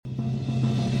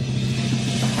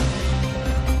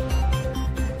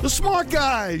smart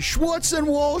guys, Schwartz and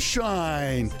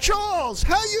Wallshein. Charles,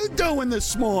 how you doing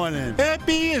this morning?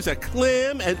 Happy as a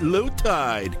clam at low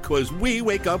tide, 'cause we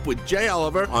wake up with Jay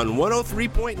Oliver on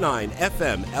 103.9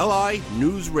 FM LI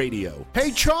News Radio.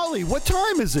 Hey, Charlie, what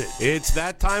time is it? It's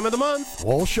that time of the month.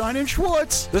 Wallshein and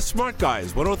Schwartz. The Smart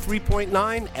Guys,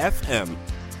 103.9 FM.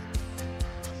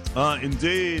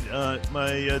 Indeed,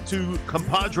 my two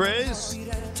compadres,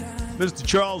 Mr.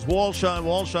 Charles Wallshein,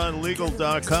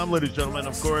 WallshineLegal.com, ladies and gentlemen,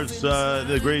 of course,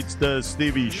 the great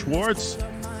Stevie Schwartz.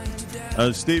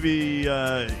 Stevie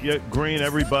Green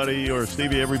Everybody, or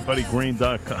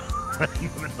StevieEverybodyGreen.com.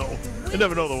 I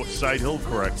never know the site. He'll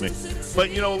correct me.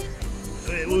 But, you know,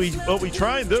 what we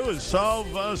try and do is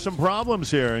solve some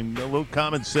problems here, and a little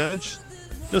common sense,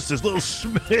 just this little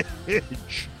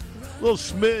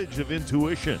smidge of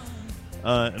intuition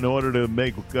in order to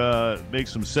make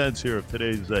some sense here of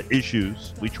today's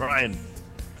issues. We try and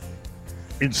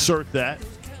insert that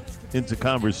into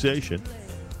conversation.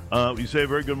 We say a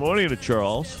very good morning to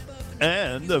Charles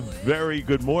and a very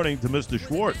good morning to Mr.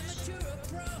 Schwartz.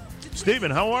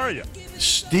 Stephen, how are you?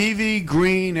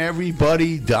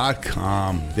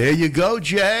 StevieGreenEverybody.com. There you go,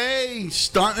 Jay.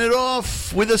 Starting it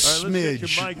off with a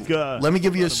smidge. Let me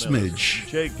give you a smidge.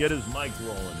 Jake, get his mic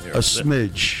rolling here. A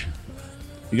smidge.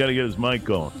 You got to get his mic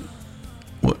going.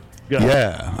 What?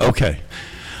 Yeah, okay.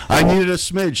 I needed a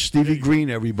smidge.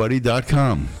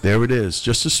 StevieGreenEverybody.com. There it is.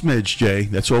 Just a smidge, Jay.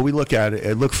 That's all we look at.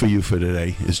 I look for you for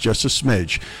today. It's just a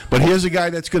smidge. But here's a guy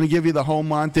that's going to give you the whole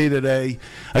Monte today.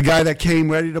 A guy that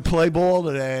came ready to play ball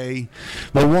today.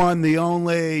 The one, the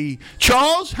only.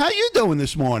 Charles, how you doing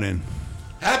this morning?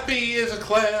 Happy as a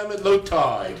clam at low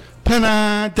tide. And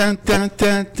by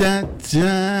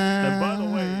the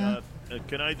way,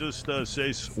 can I just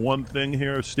say one thing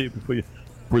here, Steve, before you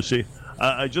proceed?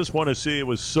 I just want to say it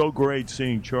was so great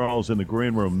seeing Charles in the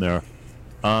green room there,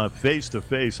 face to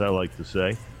face, I like to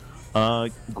say.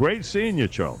 Great seeing you,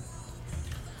 Charles.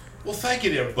 Well, thank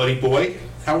you there, buddy boy.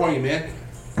 How are you, man?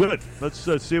 Good. Let's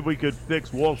see if we could fix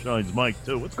Wallshine's mic,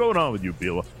 too. What's going on with you,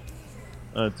 Bela,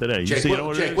 today?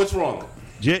 Jake, what's wrong?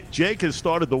 Jake has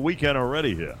started the weekend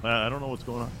already here. I don't know what's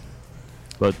going on.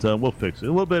 But we'll fix it.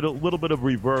 A little bit of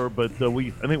reverb, but I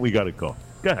think we got it going.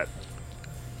 Go ahead.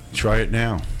 Try it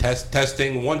now.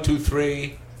 Testing 1, 2,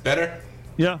 3. Better?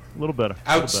 Yeah, a little better.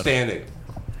 Outstanding.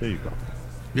 There you go.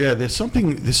 Yeah, there's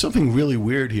something really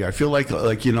weird here. I feel like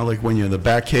you know, like when you're in the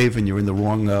back cave and you're in the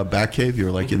wrong back cave, you're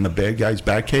like in the bad guy's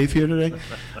back cave here today.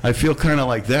 I feel kind of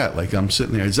like that. Like I'm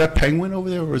sitting there. Is that Penguin over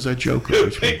there, or is that Joker?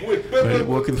 Penguin. Right,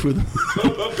 walking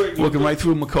right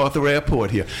through MacArthur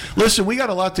Airport here. Listen, we got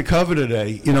a lot to cover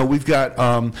today. You know, we've got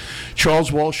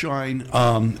Charles Wallshein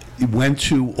went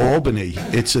to Albany.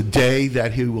 It's a day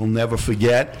that he will never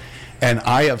forget. And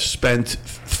I have spent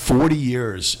 40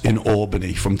 years in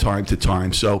Albany from time to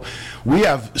time. So we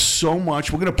have so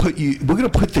much. We're going to put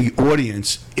the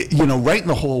audience, you know, right in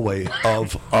the hallway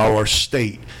of our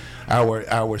state.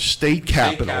 Our state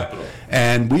capital.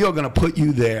 And we are going to put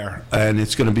you there, and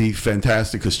it's going to be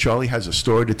fantastic because Charlie has a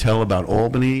story to tell about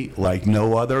Albany like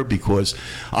no other, because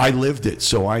I lived it,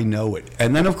 so I know it.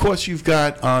 And then, of course, you've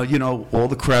got, you know, all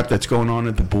the crap that's going on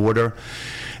at the border.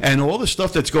 And all the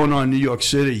stuff that's going on in New York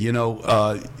City, you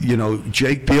know,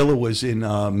 Jake Bela was in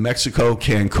Mexico,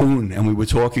 Cancun, and we were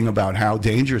talking about how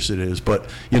dangerous it is. But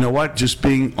you know what? Just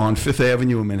being on Fifth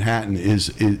Avenue in Manhattan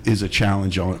is a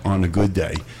challenge on a good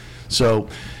day. So,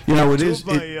 you know, it is.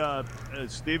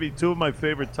 Stevie, two of my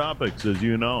favorite topics, as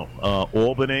you know,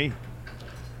 Albany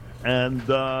and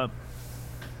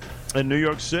New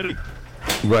York City.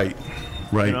 Right.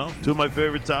 You know, two of my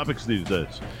favorite topics these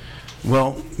days.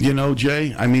 Well, you know,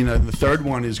 Jay, I mean, the third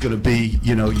one is going to be,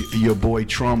 you know, your boy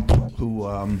Trump,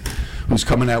 who's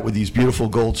coming out with these beautiful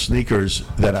gold sneakers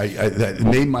that that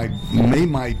made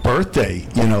my birthday.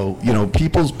 You know,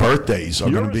 people's birthdays are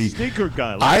going to be. You're a sneaker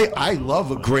guy. I love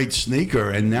a great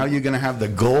sneaker, and now you're going to have the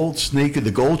gold sneaker,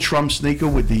 the gold Trump sneaker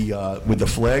with the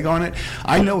flag on it.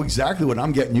 I know exactly what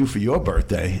I'm getting you for your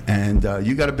birthday, and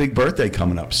you got a big birthday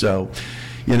coming up, so.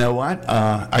 You know what?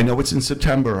 I know it's in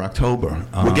September or October.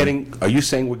 Are you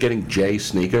saying we're getting Jay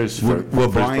sneakers for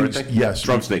buying, his birthday? Yes.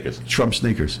 Trump sneakers. Trump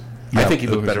sneakers. I think he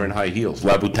looked better in high heels.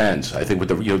 Louboutins. I think with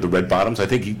the red bottoms. I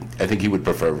think he would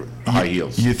prefer high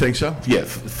heels. You think so? Yeah,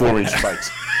 4-inch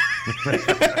spikes.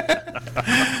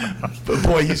 But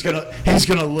boy, he's gonna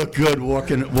look good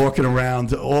walking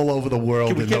around all over the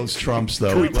world in those Trumps,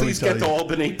 though. Can we please get to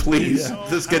Albany, please? Yeah.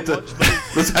 Let's get to.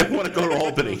 I want to go to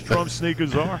Albany. Trump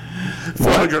sneakers are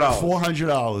 $400.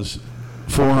 $400.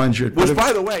 $400. Which,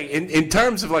 by the way, in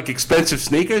terms of like expensive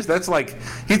sneakers, that's like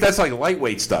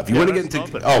lightweight stuff. You want to get into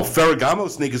Ferragamo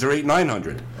sneakers are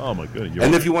 $800-900. Oh my goodness!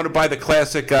 And if you want to buy the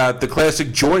classic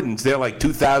Jordans, they're like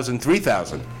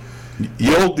 $2,000-3,000.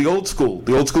 The old school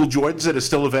Jordans that are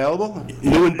still available,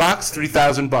 new in box,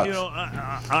 $3,000. You know,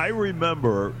 I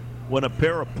remember when a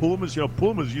pair of Pumas,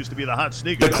 Pumas used to be the hot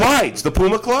sneakers. The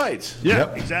Puma Clydes.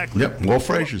 Yeah, exactly. Yep, Walt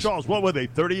Frazier's. Charles, what were they?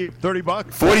 $30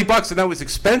 $40, and that was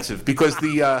expensive because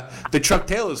the Chuck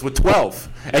Taylors were $12,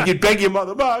 and you'd beg your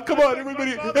mother, "Ma, come on,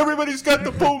 everybody's got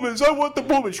the Pumas. I want the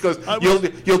Pumas." She goes,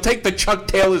 "You'll take the Chuck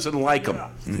Taylors and like them."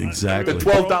 Exactly. The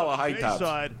 $12 high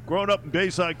tops. Growing up in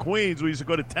Bayside, Queens, we used to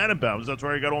go to Tannenbaum's. That's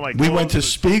where I got all my. We went to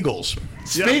Spiegel's.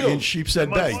 Spiegel in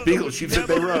Sheepshead Bay. Sheepshead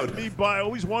Bay Road. I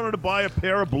always wanted to buy a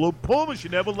pair of blue Pumas. You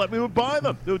never let me buy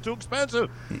them. They were too expensive.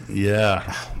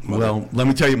 Yeah. Well, let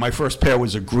me tell you, my first pair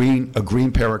was a green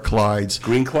pair of Clydes.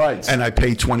 Green Clydes. And I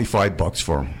paid $25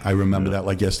 for them. I remember that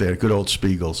like yesterday. Good old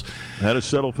Spiegels. I had to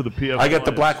settle for the PF. I got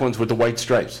the black ones with the white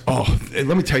stripes. Oh,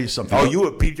 let me tell you something. Oh, you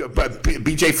were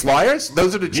BJ Flyers?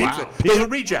 Those are the cheap. Wow. Those are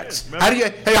rejects. How do you?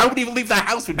 Hey, I wouldn't even leave the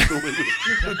house with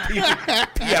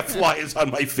PF Flyers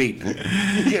on my feet.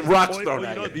 You get rocks thrown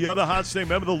at you. The other hot thing.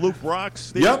 Remember the Luke Brocks?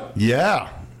 Steve? Yep. Yeah.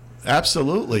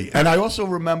 Absolutely. And I also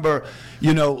remember,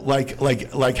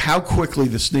 like how quickly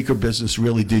the sneaker business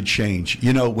really did change.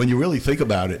 When you really think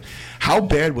about it, how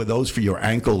bad were those for your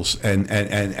ankles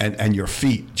and your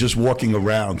feet just walking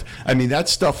around? I mean, that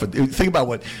stuff, think about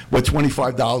what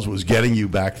 $25 was getting you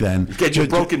back then. Get your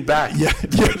broken back. Yeah,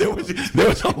 there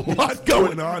was a lot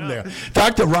going on there.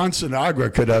 Dr. Ron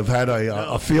Sinagra could have had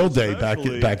a field day back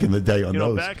in the day on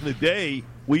those. Back in the day,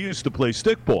 we used to play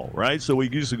stickball, right? So we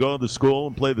used to go to school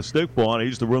and play the stickball, and I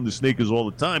used to run the sneakers all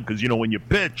the time because, when you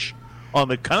pitch on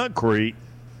the concrete,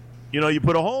 you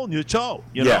put a hole in your toe,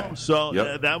 know? So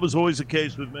that was always the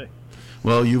case with me.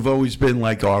 Well, you've always been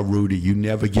like our Rudy. You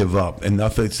never give up. And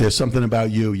there's something about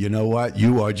you. You know what?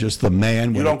 You are just the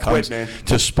man when it comes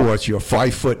to sports. You're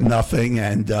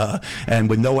 5'0" and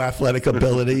with no athletic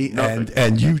ability.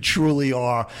 and you truly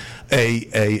are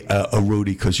a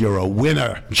Rudy because you're a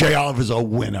winner. Jay Oliver's a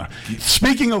winner.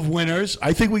 Speaking of winners,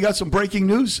 I think we got some breaking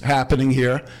news happening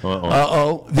here.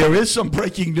 Uh-oh. There is some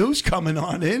breaking news coming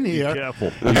on in here. Be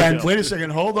careful. And wait a second.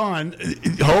 Hold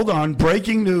on.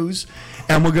 Breaking news.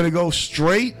 And we're going to go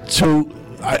straight to,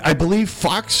 I believe,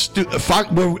 Fox.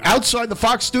 We're outside the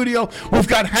Fox studio. We've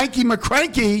got Hanky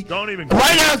McCranky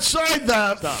right outside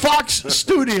the Fox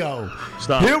studio.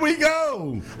 Stop. Here we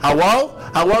go.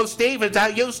 Hello, Steve. Is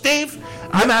that you, Steve?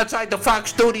 I'm outside the Fox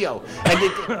studio,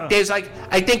 and there's I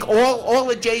think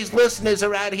all of Jay's listeners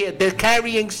are out here. They're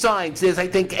carrying signs. There's I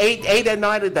think eight or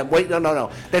nine of them. Wait, no.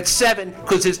 That's 7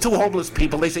 because there's 2 homeless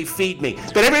people. They say feed me,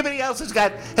 but everybody else has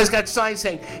got signs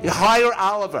saying hire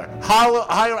Oliver,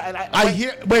 hire. And I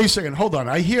hear. Wait a second. Hold on.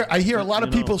 I hear a lot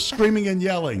of people screaming and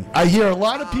yelling. I hear a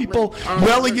lot of people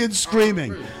yelling and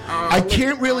screaming. I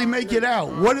can't really make it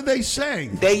out. What are they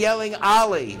saying? They're yelling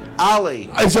Ali.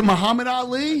 Is it Muhammad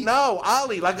Ali? No,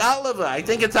 Ali, like Oliver. I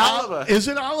think it's Oliver. Is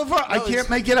it Oliver? No, I can't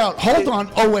make it out. Hold on.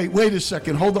 Oh, wait a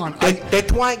second. Hold on. They're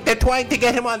trying to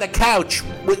get him on the couch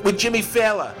with Jimmy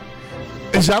Fallon.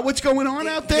 Is that what's going on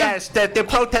out there? Yes, they're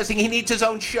protesting. He needs his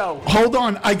own show. Hold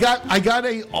on.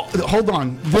 Hold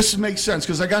on. This makes sense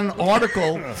because I got an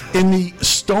article in the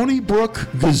Stony Brook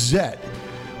Gazette,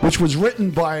 which was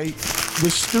written by the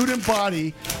student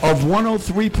body of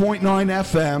 103.9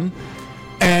 FM,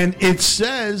 and it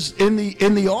says in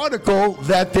the article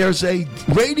that there's a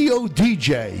radio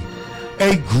DJ,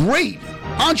 a great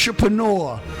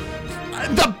entrepreneur,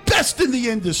 the best in the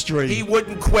industry. He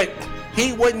wouldn't quit.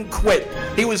 He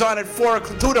was on at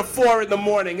 2 to 4 in the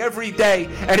morning every day,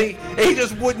 and he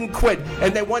just wouldn't quit.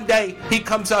 And then one day he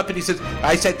comes up and he says,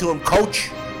 I said to him, Coach,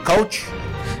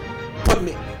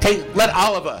 let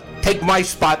Oliver take my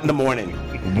spot in the morning.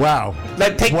 Wow.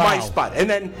 Take my spot. And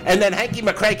then Hanky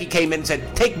McCranky came in and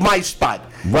said, take my spot.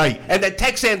 Right. And then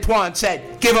Tex Antoine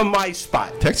said, give him my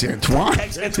spot. Tex Antoine?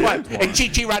 Tex Antoine. And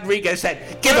Chichi Rodriguez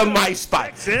said, give him my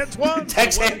spot.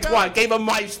 Tex Antoine gave him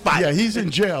my spot. Yeah, he's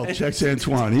in jail, Tex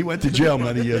Antoine. He went to jail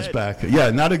many years back. Yeah,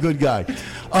 not a good guy.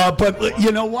 But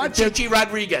you know what? Chichi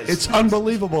Rodriguez. It's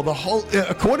unbelievable. The whole,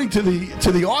 according to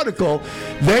the article,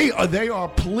 they are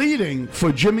pleading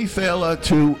for Jimmy Fallon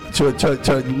to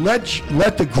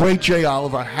let the great Jay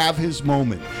Oliver have his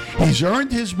moment. He's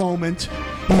earned his moment.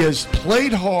 He has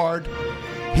played hard.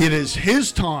 It is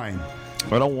his time.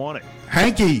 I don't want it.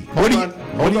 Hanky, what do you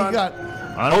got?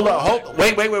 Hold on.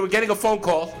 Wait. We're getting a phone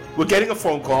call.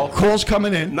 Call's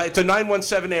coming in. It's a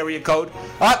 917 area code.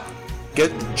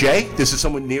 Jay, this is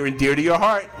someone near and dear to your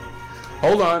heart.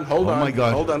 Hold on. Oh, my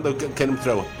God. Hold on. Look, get him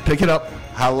through. Pick it up.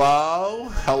 Hello?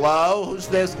 Who's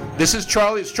this? This is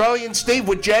Charlie. It's Charlie and Steve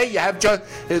with Jay. You have John.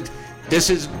 This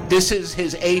is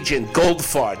his agent,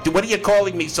 Goldfart. What are you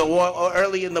calling me so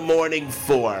early in the morning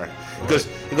for? Because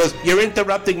you're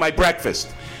interrupting my breakfast.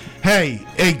 Hey,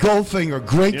 Goldfinger,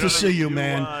 great to see you,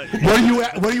 man.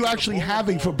 What are you actually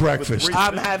having for breakfast?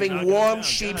 I'm having warm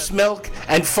sheep's milk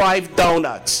and 5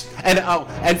 donuts.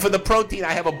 And for the protein,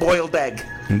 I have a boiled egg.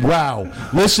 Wow.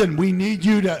 Listen, we need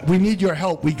your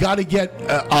help. We got to get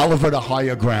Oliver to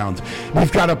higher ground.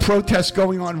 We've got a protest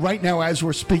going on right now as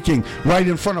we're speaking, right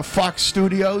in front of Fox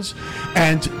Studios.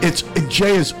 And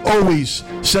Jay has always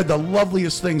said the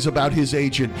loveliest things about his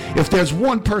agent. If there's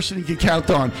one person he can count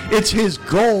on, it's his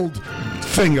gold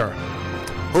finger.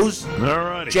 Who's? All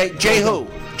right. Jay who?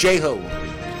 Jay who?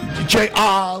 Jay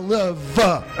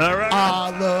Oliver. All right.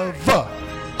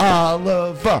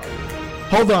 Oliver.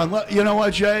 Hold on. You know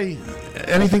what, Jay?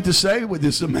 Anything to say with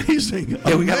this amazing?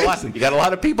 Yeah, you got a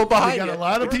lot of people behind you. You got a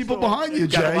lot of people behind you,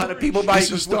 Jay. Got a lot of people behind you.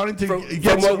 This is starting to get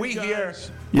from what some- we hear.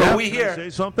 Yeah. What we Can I hear. say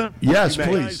something? Yes, You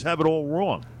please. guys have it all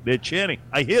wrong. They're chanting.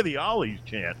 I hear the Ollies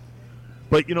chant.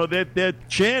 But, they're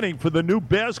chanting for the new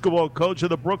basketball coach of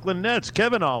the Brooklyn Nets,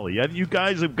 Kevin Ollie. You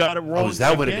guys have got it wrong. Oh, is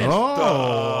that what it is?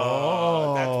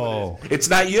 Oh. That's what it is. It's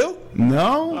not you?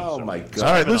 No? Oh, my God.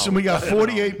 All right, listen, we got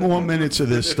 48 more minutes of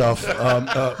this stuff.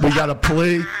 We got a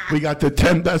plea. We got the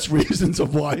 10 best reasons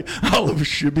of why Oliver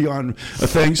should be on a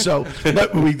thing. So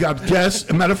we got guests.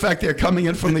 As a matter of fact, they're coming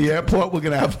in from the airport. We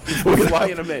got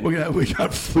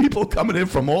people coming in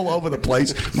from all over the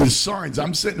place with signs.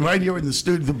 I'm sitting right here in the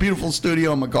studio, the beautiful studio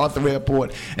in MacArthur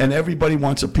Airport, and everybody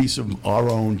wants a piece of our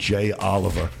own Jay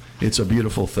Oliver. It's a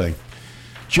beautiful thing.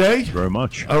 Jay? Very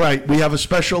much. All right, we have a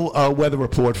special weather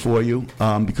report for you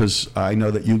because I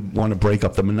know that you want to break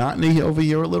up the monotony over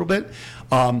here a little bit.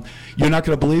 You're not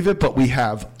going to believe it, but we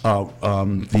have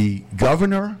the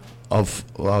governor of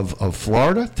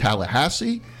Florida,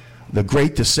 Tallahassee, the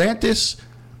great DeSantis,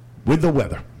 with the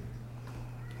weather.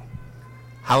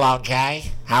 Hello,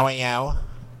 Jay. How are you?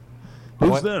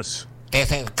 Who's this? This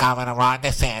is Governor Ron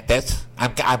DeSantis.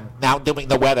 I'm now doing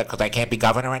the weather because I can't be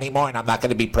governor anymore, and I'm not going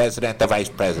to be president or vice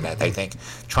president. I think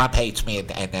Trump hates me,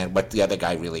 and then what the other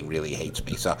guy really, really hates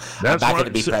me. So I'm not going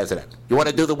to be president. You want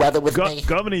to do the weather with me?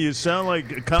 Governor, you sound like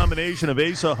a combination of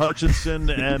Asa Hutchinson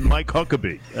and Mike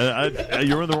Huckabee.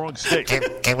 You're in the wrong state.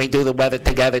 Can we do the weather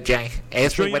together, Jay?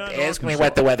 Ask Sure me you're what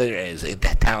what the weather is in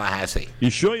Tallahassee. You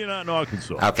sure you're not in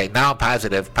Arkansas? Okay, now I'm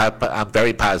positive. I'm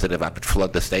very positive. I'm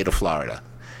in the state of Florida.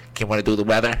 Can you want to do the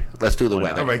weather? Let's do the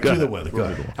weather. All right, do the weather. Go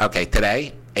ahead. Okay,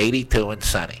 today, 82 and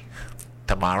sunny.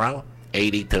 Tomorrow,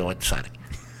 82 and sunny.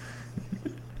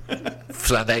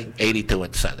 Sunday, 82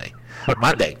 and sunny.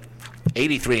 Monday,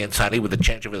 83 and sunny with a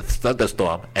chance of a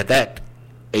thunderstorm, and then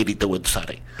 82 and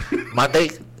sunny. Monday,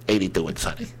 82 and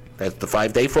sunny. That's the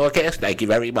 5-day forecast. Thank you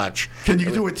very much. Can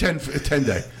you do a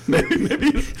 10-day?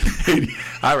 Maybe 80.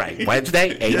 All right,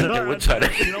 Wednesday, 82 and sunny.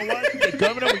 You know what,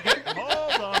 Governor?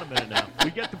 Hold on a minute now. We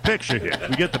get the picture here.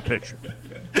 Thank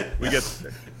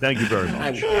you very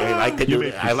much.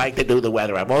 I like to do the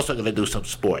weather. I'm also going to do some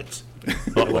sports.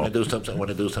 I want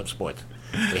to do some sports.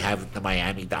 We have the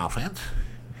Miami Dolphins,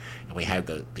 and we have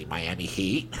the Miami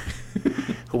Heat.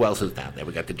 Who else is down there?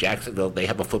 We got the Jacksonville. They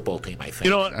have a football team, I think. You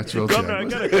know what, Governor? I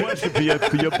got a question for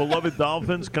your beloved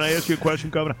Dolphins. Can I ask you a question,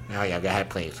 Governor? Oh yeah, go ahead,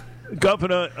 please.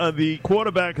 Governor, the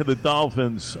quarterback of the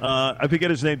Dolphins, I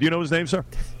forget his name. Do you know his name, sir?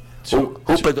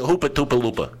 Hoopa Tupa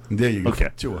Lupa. There you go. Okay.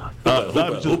 Tua.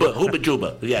 Hoopa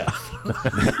Juba. Yeah.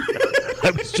 I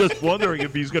was just wondering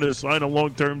if he's going to sign a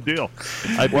long-term deal.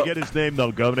 I forget his name,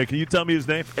 though, Governor. Can you tell me his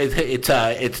name?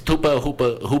 It's Tupa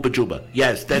Hoopa Juba.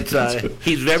 Yes, that's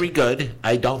he's very good.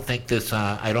 I don't think he's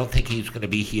going to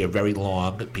be here very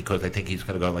long because I think he's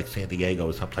going to go like San Diego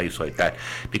or someplace like that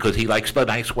because he likes the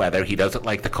nice weather. He doesn't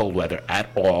like the cold weather at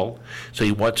all. So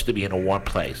he wants to be in a warm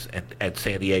place. And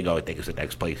San Diego, I think, is the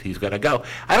next place he's going to go.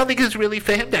 I don't think it's really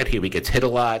for him that here. He gets hit a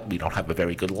lot. We don't have a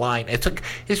very good line.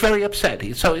 He's very upset.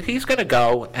 So he's going to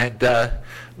go, and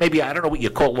maybe, I don't know what you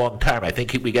call long term. I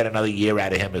think we get another year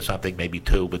out of him or something, maybe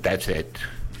 2, but that's it.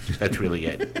 That's really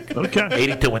it. Okay.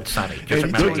 82 and sunny. Just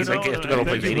remember, he's like, thank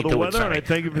you for the weather, and I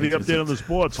thank you for the update on the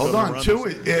sports. Hold on, Tua.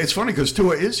 It's funny because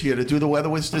Tua is here to do the weather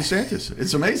with DeSantis.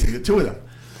 It's amazing, the two of them.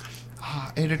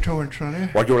 Editor and Sonny.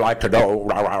 Would you like to know? All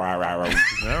right. We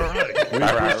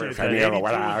appreciate that.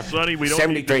 82 Sunny, we don't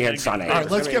 73 and Sunny. All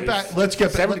right, let's get back.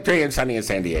 73 and Sunny in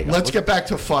San Diego. Let's get back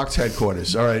to Fox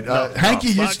headquarters. All right, Hanky,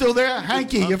 you still there?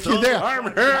 Hanky, if you're there,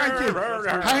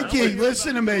 Hanky,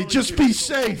 listen to me. Just be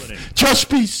safe. Just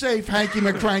be safe, Hanky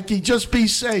McCranky. Just be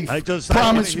safe.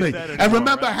 Promise me. And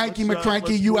remember, Hanky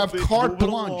McCranky, you have carte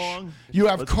blanche. You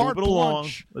have carte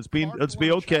blanche. Let's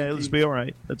be okay. Let's be all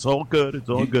right. It's all good. It's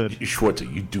all good. Schwartz,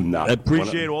 you do not. I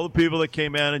appreciate all the people that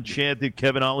came out and chanted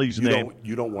Kevin Ollie's name.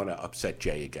 You don't want to upset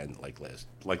Jay again like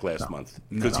last month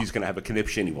because he's going to have a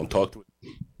conniption. He won't talk to it.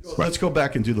 Let's go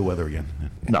back and do the weather again.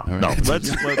 No. Let's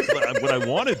what I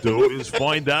want to do is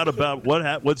find out about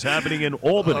what's happening in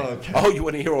Albany. Okay. Oh, you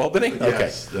want to hear Albany?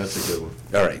 Yes, okay, that's a good one.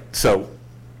 All right. So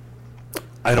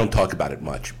I don't talk about it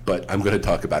much, but I'm going to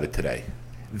talk about it today.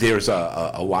 There's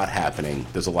a lot happening.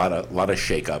 There's a lot of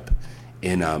shakeup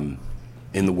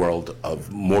in the world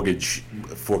of mortgage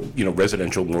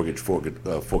residential mortgage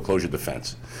foreclosure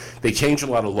defense. They changed a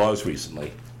lot of laws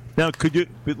recently. Now,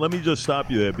 let me just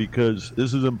stop you there because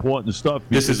this is important stuff.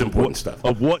 This is important stuff.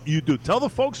 Of what you do. Tell the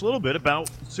folks a little bit about,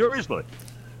 seriously.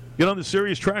 Get on the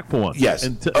serious track for once. Yes.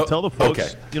 And tell the folks,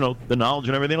 okay. The knowledge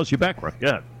and everything else, your background.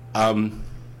 Yeah.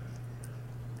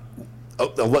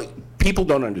 People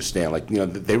don't understand.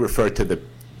 They refer to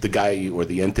the guy or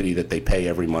the entity that they pay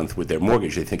every month with their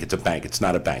mortgage. They think it's a bank. It's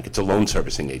not a bank. It's a loan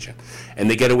servicing agent. And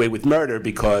they get away with murder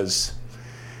because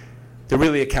they're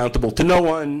really accountable to no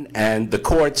one, and the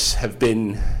courts have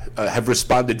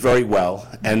responded very well,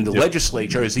 and the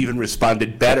legislature has even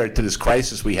responded better to this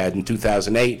crisis we had in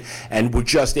 2008, and we're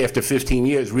just after 15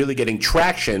 years really getting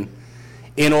traction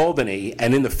in Albany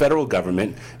and in the federal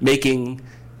government, giving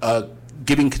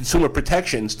consumer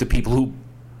protections to people who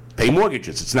pay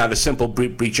mortgages. It's not a simple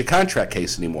breach of contract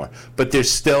case anymore, but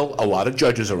there's still a lot of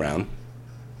judges around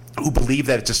who believe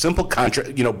that it's a simple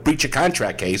breach of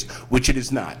contract case, which it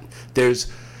is not. You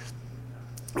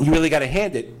really got to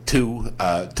hand it to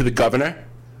the governor,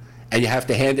 and you have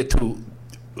to hand it to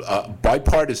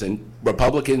bipartisan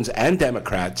Republicans and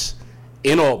Democrats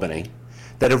in Albany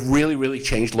that have really, really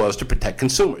changed laws to protect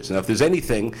consumers. And if there's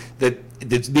anything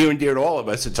that's near and dear to all of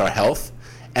us, it's our health,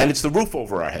 and it's the roof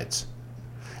over our heads.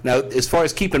 Now, as far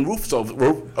as keeping a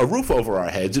roof over our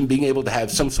heads and being able to have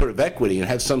some sort of equity and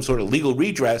have some sort of legal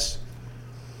redress,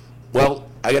 well,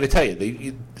 I got to tell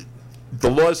you, the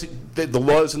laws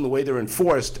and the way they're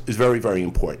enforced is very, very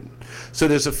important. So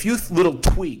there's a few little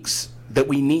tweaks that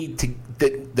we need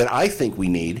that I think we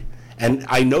need, and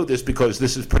I know this because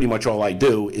this is pretty much all I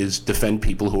do is defend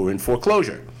people who are in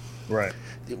foreclosure. Right.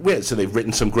 So they've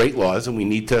written some great laws, and we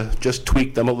need to just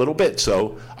tweak them a little bit.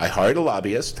 So I hired a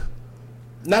lobbyist.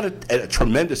 Not at a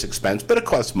tremendous expense, but it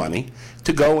costs money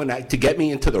to go and to get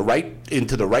me into the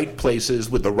right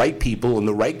places with the right people and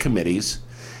the right committees,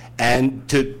 and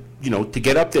to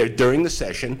get up there during the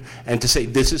session and to say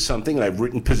this is something. And I've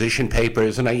written position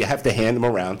papers, and you have to hand them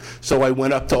around. So I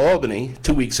went up to Albany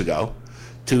 2 weeks ago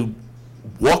to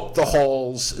walk the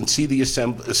halls and see the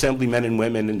assemblymen and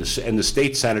women and the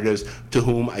state senators to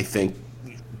whom I think.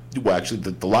 Well, actually,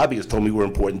 the lobbyists told me were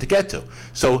important to get to.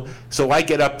 So I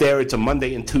get up there. It's a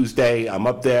Monday and Tuesday. I'm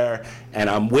up there, and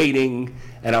I'm waiting,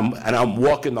 and I'm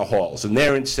walking the halls, and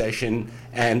they're in session,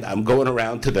 and I'm going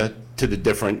around to the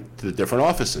different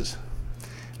offices.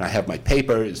 And I have my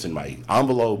papers and my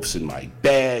envelopes and my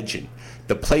badge, and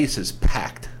the place is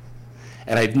packed.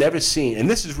 And I've never seen. And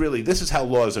this is how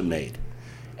laws are made.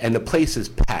 And the place is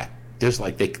packed. There's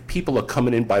people are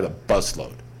coming in by the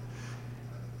busload.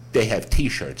 They have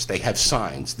T-shirts. They have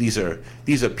signs. These are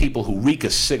people who reek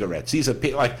of cigarettes. These are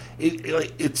people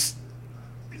it's.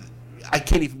 I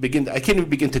can't even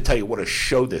begin to tell you what a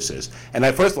show this is. And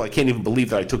first of all, I can't even believe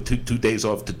that I took two days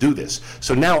off to do this.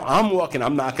 So now I'm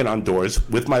knocking on doors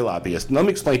with my lobbyist. And let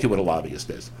me explain to you what a lobbyist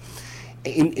is.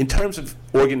 In terms of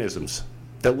organisms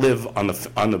that live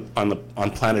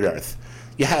on planet Earth,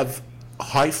 you have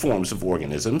high forms of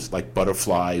organisms like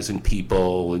butterflies and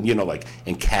people and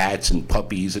and cats and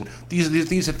puppies, and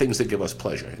these are things that give us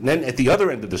pleasure. And then at the other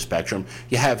end of the spectrum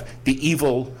you have the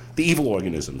evil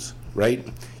organisms, right?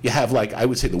 You have I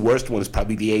would say the worst one is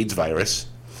probably the AIDS virus,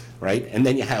 right? And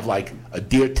then you have a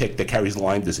deer tick that carries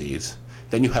Lyme disease.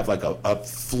 Then you have a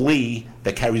flea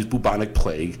that carries bubonic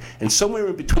plague, and somewhere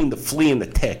in between the flea and the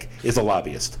tick is a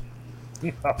lobbyist.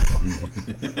 And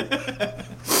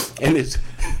it's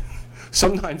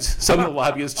sometimes some of the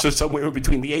lobbyists are somewhere in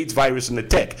between the AIDS virus and the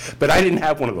tick, but I didn't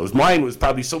have one of those. Mine was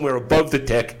probably somewhere above the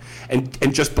tick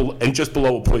and just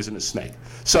below a poisonous snake.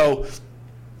 So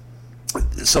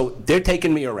So they're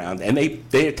taking me around, and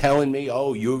they're telling me,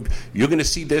 oh, you're going to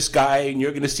see this guy, and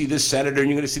you're going to see this senator, and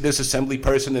you're going to see this assembly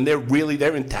person, and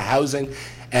they're into housing.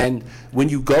 And when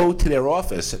you go to their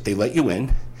office, they let you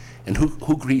in, and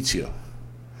who greets you?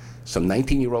 Some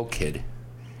 19-year-old kid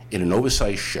in an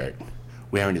oversized shirt,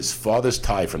 wearing his father's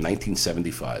tie from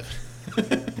 1975.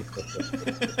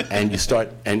 And you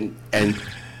start, and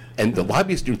the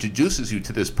lobbyist introduces you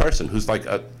to this person who's like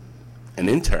an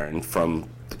intern from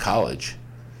the college,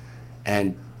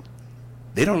 and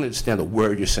they don't understand a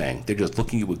word you're saying. They're just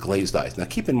looking at you with glazed eyes. Now,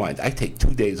 keep in mind, I take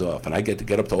 2 days off, and I get to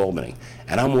get up to Albany,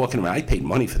 and I'm walking around. I paid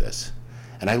money for this.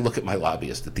 And I look at my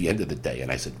lobbyist at the end of the day,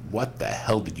 and I said, what the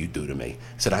hell did you do to me?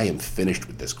 I said, I am finished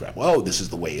with this crap. Oh, this is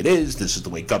the way it is. This is the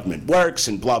way government works,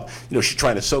 and blah. She's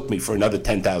trying to soak me for another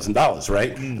 $10,000,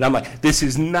 right? And I'm like, this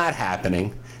is not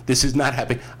happening. This is not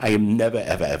happening. I am never,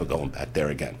 ever, ever going back there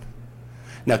again.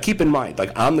 Now, keep in mind,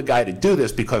 I'm the guy to do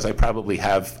this because I probably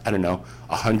have,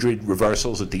 100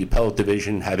 reversals at the appellate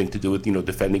division having to do with,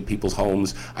 defending people's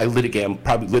homes. I'm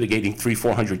probably litigating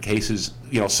 300-400 cases,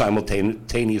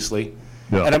 simultaneously.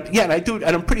 Yeah. And I do it,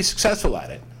 and I'm pretty successful at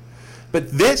it.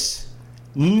 But this,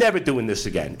 never doing this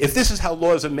again. If this is how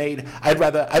laws are made, I'd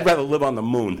rather live on the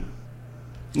moon.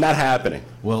 Not happening.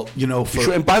 Well,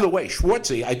 and by the way,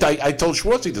 Schwartzy, I told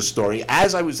Schwartzy the story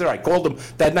as I was there. I called him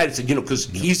that night. I said, because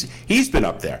he's been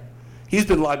up there, he's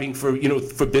been lobbying for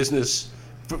for business,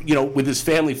 with his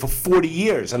family for 40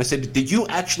 years. And I said, did you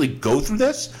actually go through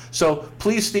this? So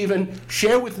please, Stephen,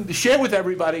 share with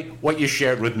everybody what you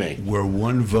shared with me. We're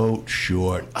one vote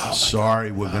short. Oh,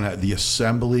 sorry, the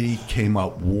assembly came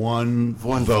up one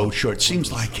vote short. It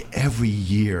seems like every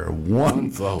year,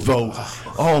 one vote.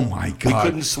 Oh my God. We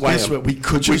couldn't sway him. We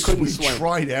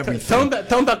tried everything. Tell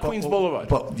him about Queens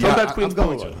Boulevard.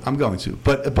 I'm going to.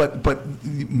 But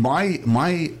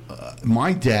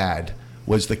my dad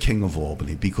was the king of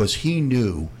Albany because he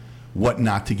knew what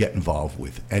not to get involved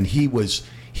with, and he was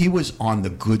on the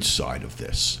good side of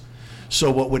this. So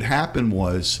what would happen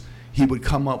was he would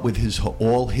come up with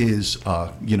all his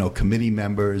committee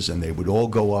members, and they would all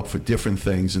go up for different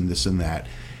things and this and that,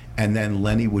 and then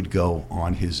Lenny would go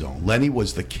on his own. Lenny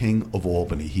was the king of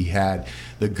Albany. He had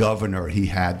the governor, he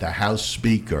had the House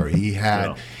Speaker, he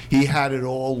had it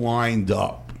all lined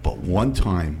up. But one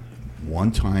time.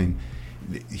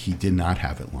 He did not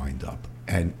have it lined up.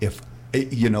 And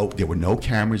there were no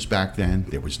cameras back then.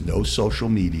 There was no social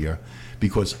media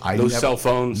because cell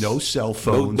phones. No cell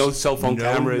phones. No cell phone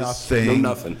cameras. No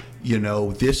nothing.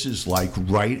 This is like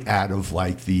right out of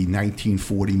like the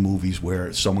 1940 movies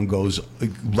where someone goes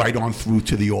right on through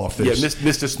to the office. Yeah,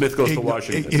 Mr. Smith goes to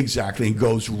Washington. Exactly, and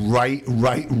goes right.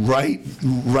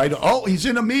 Oh, he's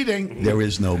in a meeting. There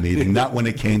is no meeting. Not when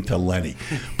it came to Lenny.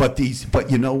 But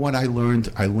you know what I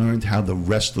learned? I learned how the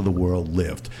rest of the world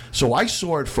lived. So I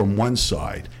saw it from one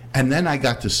side, and then I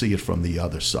got to see it from the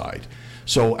other side.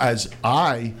 So as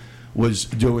I was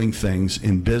doing things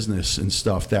in business and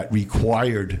stuff that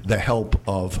required the help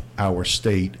of our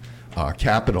state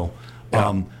capital,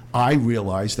 I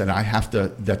realized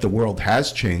that that the world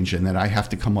has changed and that I have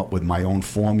to come up with my own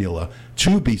formula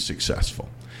to be successful.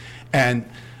 And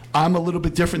I'm a little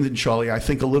bit different than Charlie. I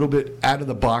think a little bit out of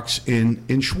the box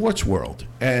in Schwartz world.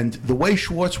 And the way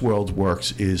Schwartz world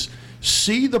works is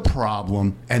see the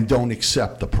problem and don't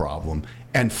accept the problem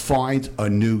and find a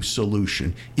new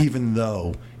solution, even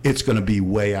though it's going to be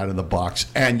way out of the box,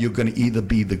 and you're going to either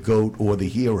be the GOAT or the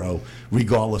hero,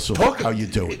 regardless of how you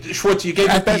do it. Schwartz, you gave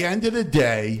at the end of the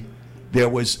day, there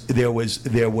was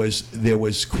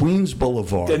Queens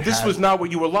Boulevard. And this was not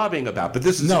what you were lobbying about, but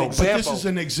this is an example. But this is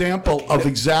an example of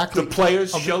exactly the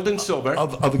players, Sheldon Silver,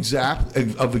 of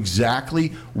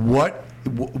exactly what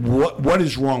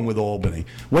is wrong with Albany.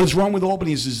 What is wrong with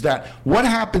Albany is that what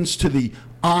happens to the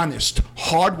honest,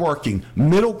 hardworking,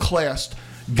 middle-class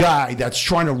guy that's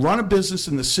trying to run a business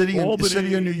in the city of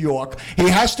New York. He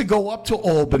has to go up to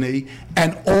Albany,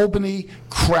 and Albany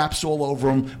craps all over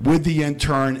him with the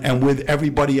intern and with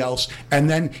everybody else, and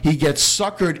then he gets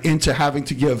suckered into having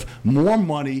to give more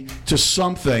money to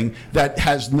something that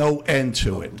has no end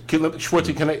to it.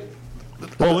 Schwartzy, can I?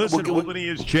 Well, listen, Albany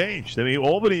has changed. I mean,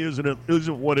 Albany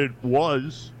isn't what it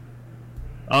was.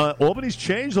 Albany's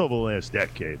changed over the last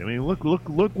decade. I mean,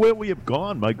 look where we have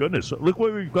gone. My goodness, look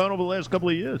where we've gone over the last couple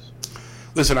of years.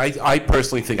 Listen, I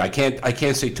personally think I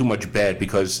can't say too much bad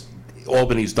because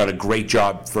Albany's done a great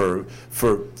job for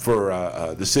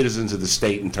the citizens of the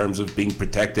state in terms of being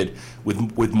protected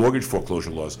with mortgage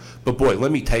foreclosure laws. But boy,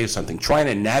 let me tell you something. Trying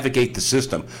to navigate the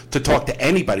system to talk to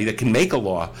anybody that can make a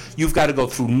law, you've got to go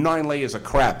through 9 layers of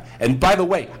crap. And by the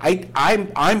way,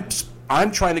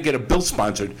 I'm trying to get a bill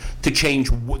sponsored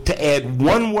to add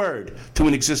one word to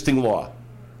an existing law,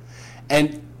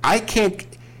 and I can't.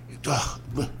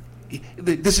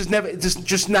 This is never. It's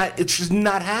just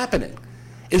not happening.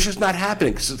 It's just not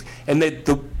happening. And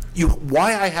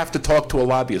why I have to talk to a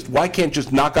lobbyist? Why can't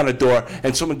just knock on a door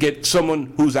and get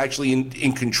someone who's actually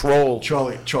in control?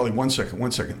 Charlie, one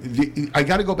second. I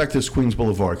got to go back to this Queens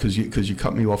Boulevard because you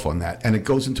cut me off on that, and it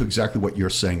goes into exactly what you're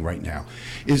saying right now.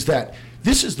 Is that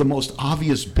this is the most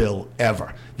obvious bill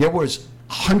ever? There was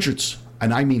hundreds,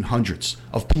 and I mean hundreds,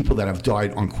 of people that have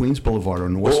died on Queens Boulevard or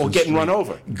North Street. Or getting run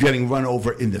over. Getting run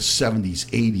over in the 70s,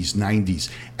 80s, 90s.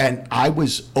 And I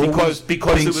was always being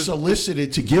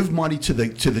solicited to give money to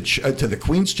the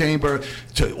Queens Chamber,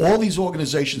 to all these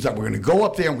organizations that were going to go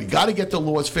up there, and we got to get the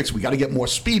laws fixed. We got to get more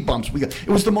speed bumps. It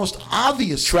was the most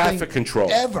obvious traffic control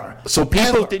ever. So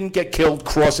people didn't get killed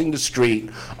crossing the street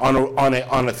on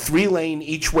a 3-lane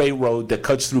each-way road that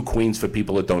cuts through Queens for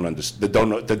people that don't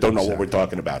know what we're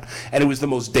talking about. And it was the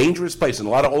most dangerous place. And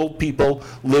a lot of old people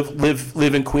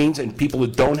live in Queens, and people who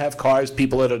don't have cars,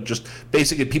 people that are just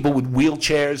basically people with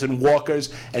wheelchairs and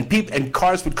walkers, and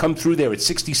cars would come through there at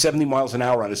 60, 70 miles an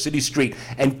hour on a city street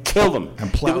and kill them.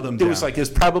 And plow them down.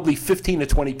 There's probably 15 to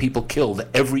 20 people killed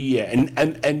every year,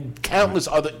 and countless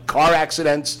other car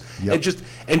accidents, and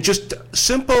just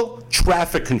simple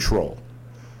traffic control.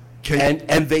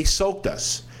 And they soaked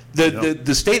us.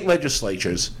 The state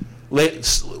legislatures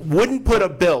wouldn't put a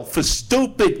bill for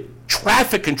stupid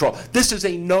traffic control. This is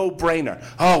a no-brainer.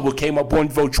 Oh, we came up one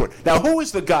vote short. Now, who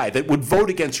is the guy that would vote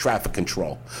against traffic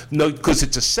control? No, because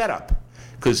it's a setup.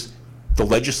 Because the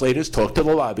legislators talk to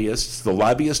the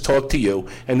lobbyists talk to you,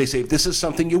 and they say, if this is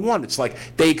something you want, it's like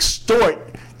they extort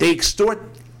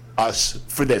us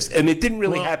for this. And it didn't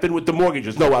really happen with the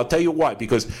mortgages. No, I'll tell you why.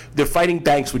 Because they're fighting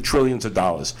banks with trillions of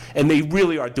dollars. And they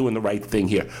really are doing the right thing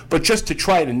here. But just to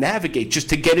try to navigate, just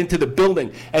to get into the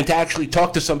building and to actually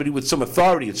talk to somebody with some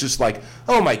authority, it's just like,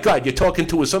 oh my God, you're talking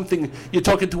to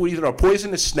either a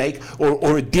poisonous snake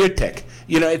or a deer tick.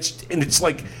 It's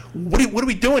like, what are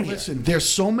we doing here? Listen, there's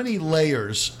so many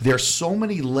layers. There's so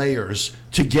many layers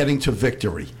to getting to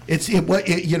victory. You have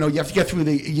to get through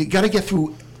you got to get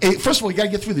through. First of all, you got to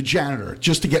get through the janitor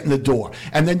just to get in the door,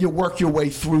 and then you work your way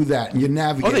through that, and you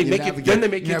navigate. Oh, then they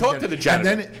make you talk to the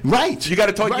janitor. Right. You got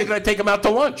to talk. Right. You got to take them out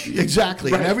to lunch.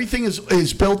 Exactly, right. And everything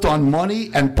is built on money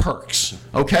and perks.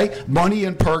 Okay, money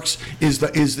and perks is the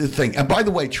thing. And by the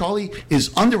way, Charlie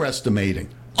is undersaying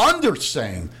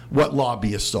what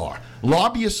lobbyists are.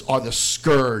 Lobbyists are the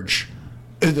scourge,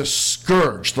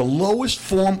 the lowest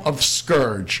form of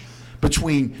scourge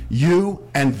between you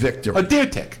and victory. A deer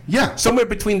tick. Yeah. Somewhere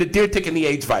between the deer tick and the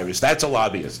AIDS virus. That's a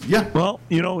lobbyist. Yeah. Well,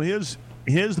 here's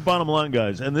the bottom line,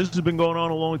 guys, and this has been going on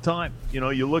a long time.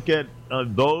 You look at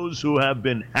those who have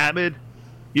been hammered,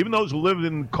 even those who live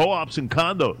in co-ops and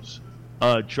condos.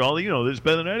 Charlie, this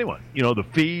better than anyone. The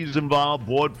fees involved,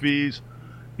 board fees,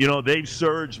 they've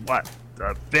surged,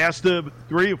 faster,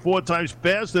 3 or 4 times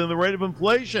faster than the rate of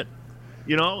inflation.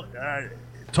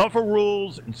 Tougher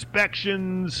rules,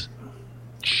 inspections,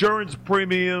 insurance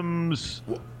premiums.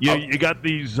 You got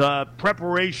these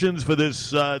preparations for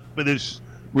this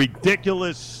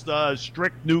ridiculous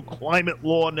strict new climate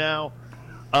law now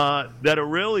that are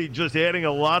really just adding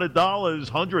a lot of dollars,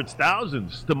 hundreds,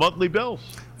 thousands to monthly bills.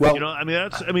 Well,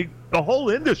 the whole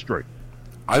industry.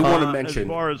 I want to mention, as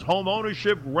far as home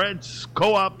ownership, rents,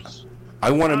 co-ops.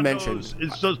 I want to mention,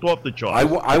 it's just off the charts.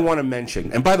 I want to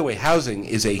mention, and by the way, housing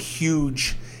is a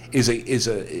huge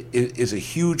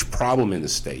problem in the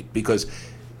state, because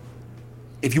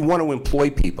if you want to employ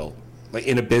people, like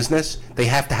in a business, they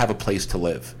have to have a place to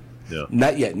live. Yeah.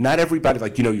 Not everybody,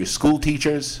 your school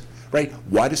teachers, right?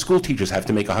 Why do school teachers have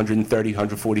to make $130,000,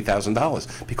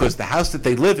 $140,000? Because the house that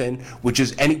they live in, which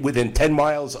is within 10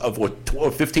 miles of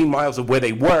or 15 miles of where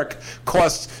they work,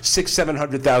 costs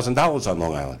 $600,000-$700,000 on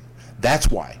Long Island. That's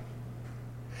why.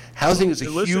 Housing is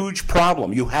a huge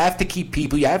problem. You have to give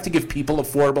people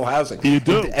affordable housing. You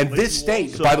do. And this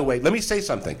state, by the way, let me say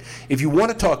something.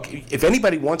 If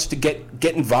anybody wants to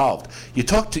get involved, you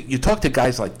talk to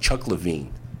guys like Chuck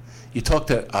Levine. You talk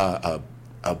to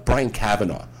Brian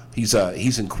Kavanaugh. He's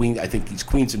in Queens. I think he's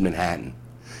Queens in Manhattan.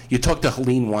 You talk to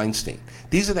Helene Weinstein.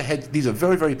 These are the heads. These are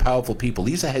very, very powerful people.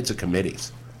 These are heads of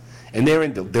committees. And they're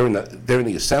in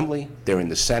the Assembly, they're in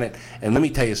the Senate, and let me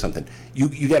tell you something. You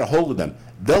get a hold of them,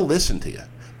 they'll listen to you.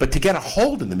 But to get a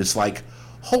hold of them, it's like,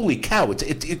 holy cow!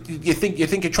 You think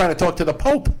you're trying to talk to the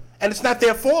Pope, and it's not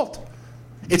their fault.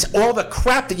 It's all the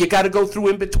crap that you got to go through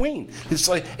in between. It's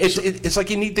like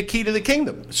you need the key to the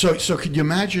kingdom. So could you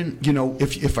imagine,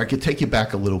 if I could take you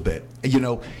back a little bit, in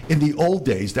the old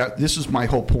days, this is my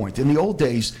whole point. In the old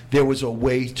days, there was a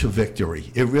way to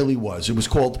victory. It really was. It was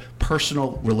called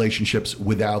personal relationships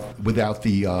without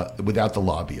the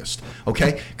lobbyist.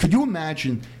 Okay? Could you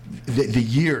imagine the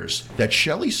years that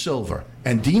Shelley Silver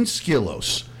and Dean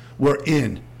Skelos were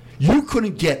in? You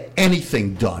couldn't get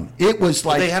anything done. It was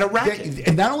like they had a racket.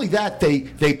 And not only that,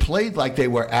 they played like they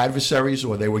were adversaries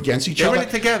or they were against each other. They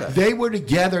were together. They were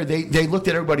together. They looked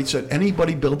at everybody and said,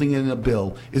 anybody building in a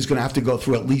bill is going to have to go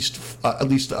through at least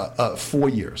 4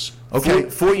 years. Okay,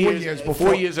 4 years before.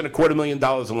 4 years and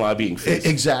 $250,000 in lobbying fees.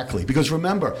 Exactly, because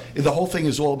remember, the whole thing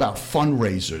is all about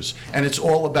fundraisers, and it's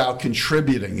all about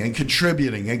contributing, and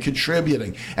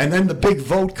then the big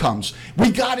vote comes.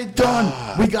 We got it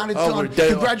done. We got it done.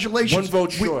 Congratulations. One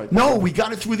vote short. No, we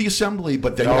got it through the Assembly,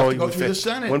 but then you have to go through the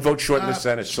Senate. One vote short in the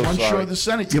Senate. So one sorry. short of the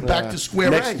Senate. You're back to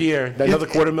square Next year, another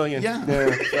 $250,000. Yeah.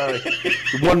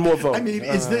 Sorry. One more vote. I mean,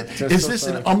 is this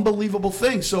an unbelievable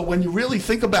thing? So when you really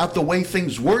think about the way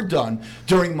things were done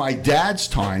during my dad's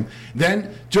time,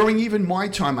 then during even my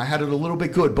time, I had it a little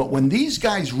bit good. But when these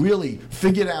guys really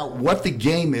figured out what the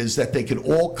game is that they could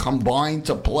all combine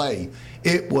to play,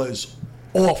 it was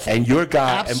awful. And your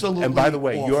guy, absolutely and by the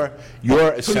way, awful.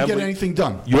 your couldn't get anything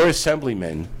done. Your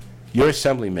assemblyman,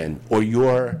 or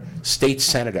your state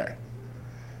senator,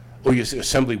 or your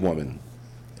assemblywoman,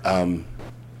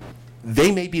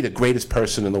 they may be the greatest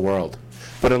person in the world,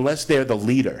 but unless they're the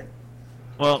leader,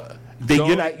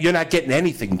 you're not getting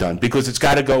anything done, because it's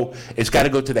got to go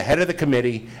to the head of the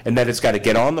committee, and then it's got to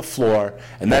get on the floor,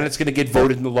 and then it's going to get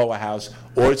voted in the lower house,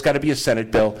 or it's got to be a Senate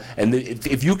bill. And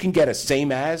if you can get a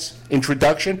same as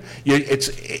introduction,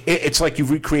 it's like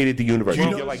you've recreated the universe.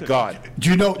 You're like God.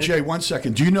 Do you know, Jay? 1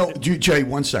 second. Jay?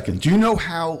 1 second. Do you know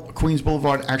how Queens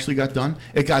Boulevard actually got done?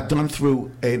 It got done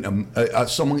through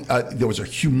someone. There was a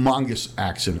humongous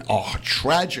accident, a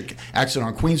tragic accident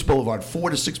on Queens Boulevard.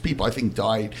 4 to 6 people, I think,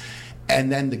 died.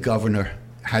 And then the governor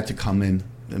had to come in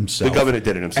himself. The governor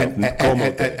did it himself.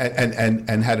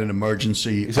 And had an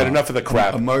emergency. He said enough of the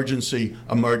crap. Emergency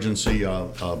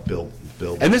bill.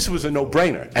 And this was a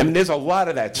no-brainer. I mean, there's a lot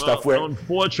of that stuff where.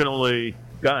 Unfortunately,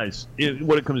 guys,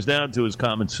 what it comes down to is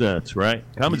common sense, right?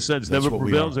 Common sense never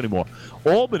prevails anymore.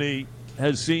 Albany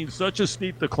has seen such a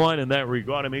steep decline in that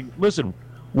regard. I mean, listen,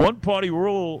 one-party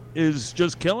rule is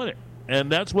just killing it, and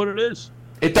that's what it is.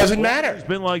 It doesn't matter. It's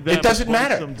been like that. It doesn't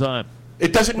matter. Sometime.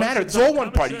 It doesn't matter. It's all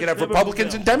one party. You can have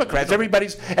Republicans and Democrats.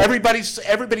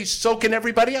 Everybody's soaking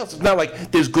everybody else. It's not like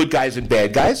there's good guys and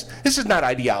bad guys. This is not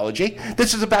ideology.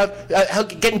 This is about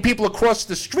getting people across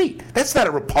the street. That's not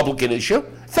a Republican issue.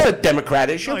 It's not a Democrat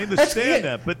issue. No, I understand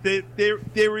that, but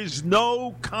there is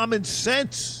no common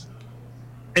sense.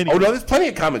 Anyway. Oh no, there's plenty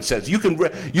of common sense. You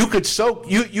could soak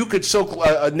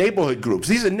neighborhood groups.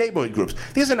 These are neighborhood groups.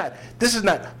 This is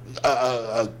not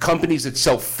companies that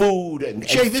sell food and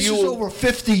Jay, and this fuel. is over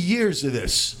 50 years of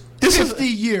this. 50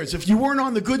 years. If you weren't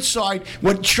on the good side,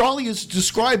 what Charlie is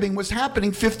describing was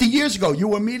happening 50 years ago. You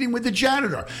were meeting with the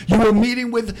janitor. You were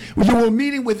meeting with.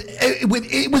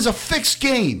 It was a fixed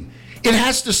game. It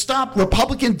has to stop.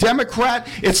 Republican, Democrat.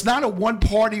 It's not a one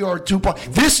party or a two party.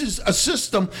 This is a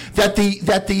system that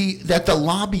the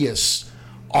lobbyists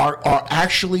are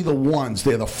actually the ones.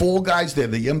 They're the fall guys. They're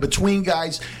the in between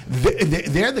guys.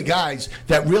 They're the guys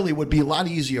that really would be a lot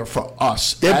easier for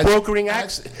us. They're brokering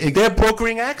access. They're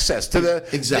brokering access to the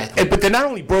exactly. But they're not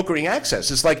only brokering access.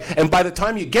 It's like, and by the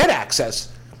time you get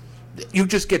access, you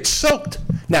just get soaked.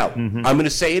 Now I'm going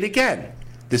to say it again.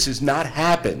 This has not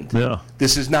happened. Yeah.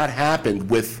 This has not happened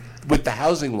with the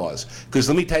housing laws. Because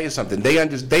let me tell you something. They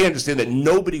understand that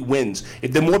nobody wins.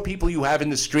 If the more people you have in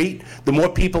the street, the more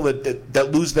people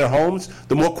that lose their homes,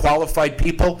 the more qualified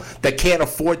people that can't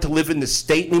afford to live in the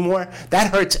state anymore,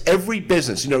 that hurts every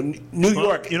business. You know, New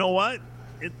York. You know what?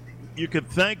 You could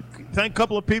thank a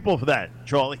couple of people for that,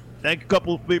 Charlie. Thank a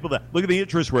couple of people for that. Look at the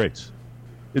interest rates.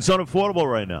 It's unaffordable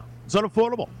right now. It's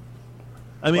unaffordable.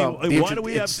 I mean, why do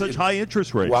we have such high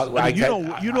interest rates? Well,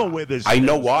 you know where this. I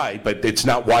know why, but it's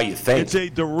not why you think. It's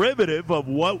a derivative of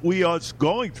what we are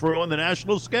going through on the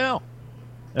national scale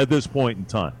at this point in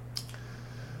time.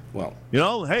 Well,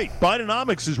 hey,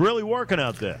 Bidenomics is really working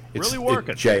out there. Really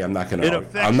working. Jay, I'm not going to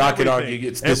argue. I'm not going to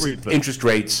argue. Interest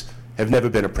rates have never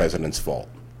been a president's fault,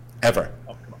 ever.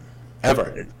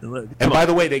 Ever. And by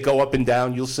the way, they go up and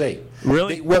down, you'll see.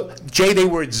 Really? Jay, they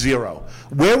were at zero.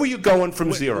 Where were you going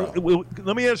from zero?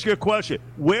 Let me ask you a question.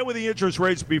 Where were the interest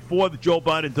rates before Joe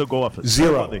Biden took office?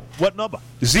 Zero. What number?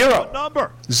 Zero. What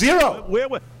number? Zero.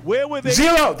 Where were they?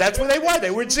 Zero. That's where they were.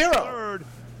 They were at zero.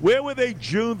 Where were they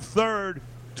June 3rd,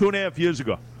 2.5 years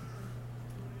ago?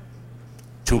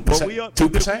 2%.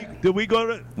 2%. Did we go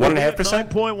to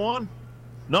 1.5%? 9.1?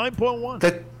 9.1.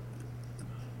 That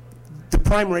the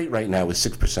prime rate right now is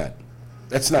 6%.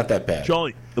 That's not that bad.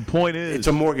 Charlie, the point is, it's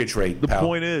a mortgage rate. The pal.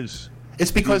 point is,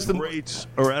 it's because the the rates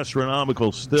are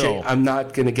astronomical still. Jay, I'm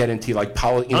not going to get into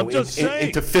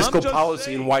into fiscal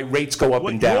policy and why rates go up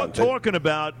and down. What you're talking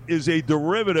about is a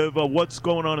derivative of what's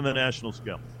going on in the national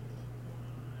scale.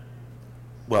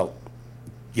 Well,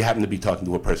 you happen to be talking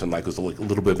to a person like who's a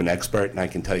little bit of an expert, and I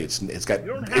can tell you it's got.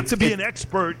 You don't have to be an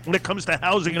expert when it comes to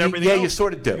housing and everything. Yeah, else. you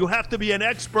sort of do. You have to be an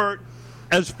expert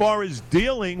as far as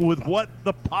dealing with what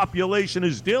the population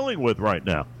is dealing with right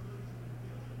now.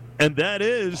 And that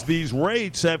is, these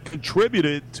rates have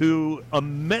contributed to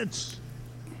immense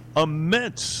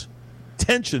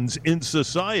tensions in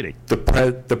society.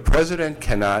 The president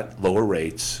cannot lower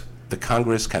rates. The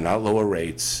Congress cannot lower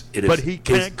rates. But he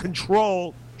can't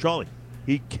control, Charlie,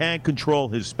 he can't control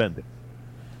his spending.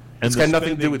 And it's got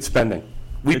nothing to do with spending.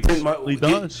 We print money.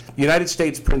 The United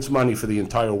States prints money for the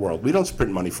entire world. We don't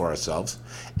print money for ourselves.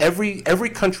 Every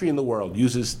country in the world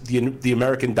uses the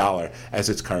American dollar as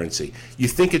its currency. You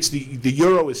think it's the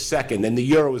euro is second, and the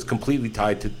euro is completely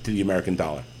tied to the American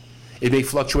dollar. It may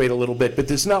fluctuate a little bit, but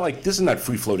this is not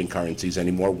free floating currencies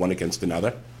anymore, one against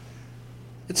another.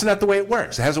 It's not the way it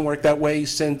works. It hasn't worked that way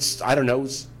since the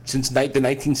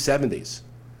 1970s.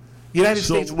 The United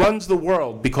States runs the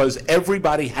world because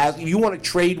everybody has. You want to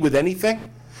trade with anything?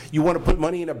 You want to put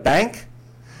money in a bank?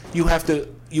 You have to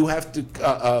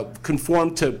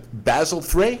conform to Basel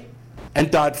III and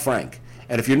Dodd-Frank.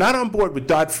 And if you're not on board with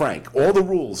Dodd-Frank, all the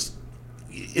rules,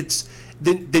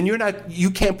 then you're not. You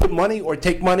can't put money or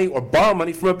take money or borrow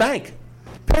money from a bank.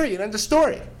 Period. End of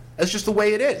story. That's just the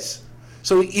way it is.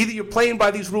 So either you're playing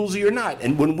by these rules or you're not.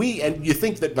 And you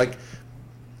think that like.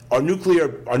 Our nuclear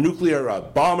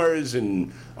bombers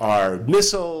and our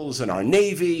missiles and our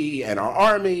Navy and our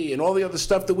Army and all the other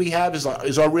stuff that we have is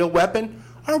our real weapon.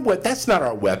 That's not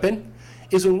our weapon.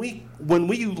 Is when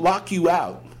we lock you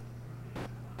out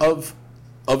of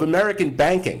American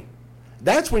banking.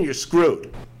 That's when you're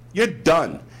screwed. You're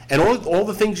done. And all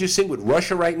the things you're seeing with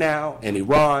Russia right now and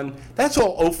Iran, that's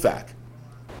all OFAC.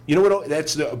 You know what?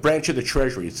 That's a branch of the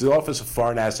Treasury. It's the Office of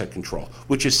Foreign Asset Control,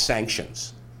 which is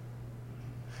sanctions.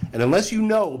 And unless you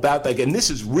know about that, and this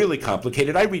is really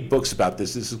complicated. I read books about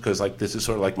this. This is because this is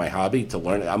sort of like my hobby to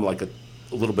learn. I'm like a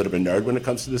little bit of a nerd when it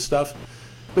comes to this stuff.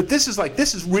 But this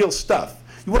is real stuff.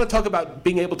 You want to talk about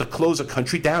being able to close a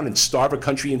country down and starve a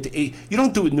country into you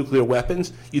don't do it with nuclear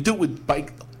weapons. You do it by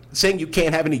saying you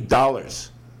can't have any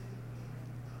dollars.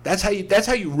 That's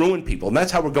how you ruin people. And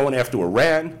that's how we're going after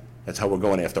Iran. That's how we're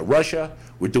going after Russia.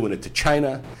 We're doing it to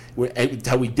China. That's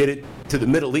how we did it to the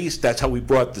Middle East. That's how we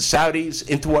brought the Saudis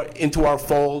into our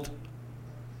fold.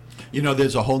 You know,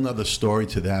 there's a whole nother story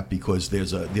to that because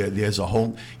there's a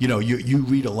whole, you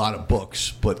read a lot of books,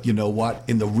 but you know what?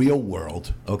 In the real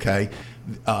world, okay,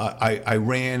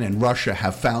 Iran and Russia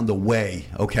have found a way,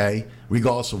 okay,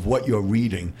 regardless of what you're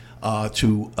reading,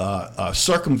 to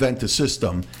circumvent the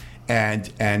system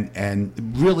and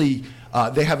really.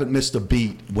 They haven't missed a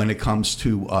beat when it comes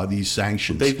to these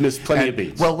sanctions. They've missed plenty of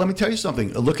beats. Well, let me tell you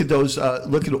something. Look at those.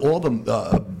 Look at all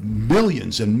the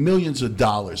millions and millions of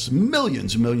dollars,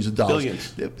 millions and millions of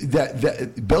dollars,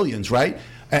 billions, right?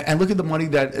 And look at the money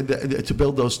that to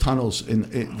build those tunnels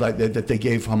that they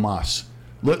gave Hamas.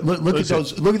 Look at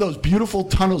those. Look at those beautiful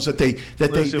tunnels that they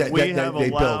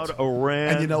built. Iran.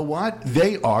 And you know what?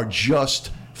 They are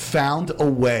just. Found a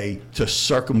way to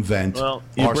circumvent our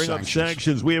sanctions. You bring up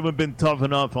sanctions. We haven't been tough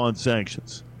enough on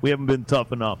sanctions. We haven't been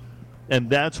tough enough. And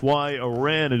that's why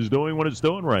Iran is doing what it's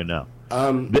doing right now.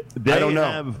 They I don't know.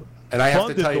 Have and I have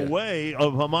funded to tell you, the way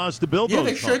of Hamas to build those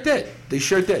tunnels. Sure did. They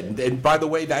sure did. And by the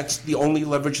way, that's the only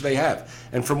leverage they have.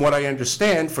 And from what I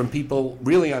understand from people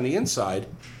really on the inside,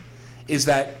 is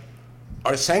that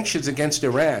our sanctions against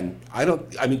Iran,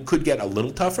 could get a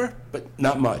little tougher, but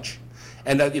not much.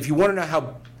 And if you want to know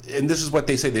how, and this is what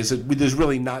they say, there's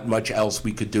really not much else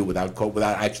we could do without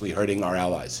actually hurting our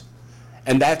allies.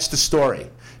 And that's the story,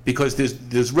 because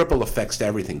there's ripple effects to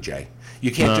everything, Jay.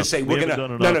 You can't just say we're going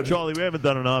to. No, Charlie, we haven't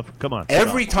done enough. Come on.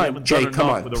 Every time, Jay, come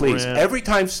on, please. Iran. Every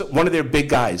time one of their big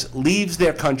guys leaves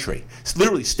their country,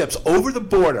 literally steps over the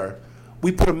border,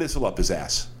 we put a missile up his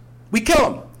ass. We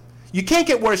kill him. You can't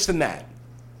get worse than that.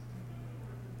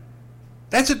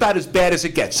 That's about as bad as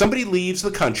it gets. Somebody leaves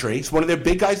the country, one of their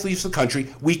big guys leaves the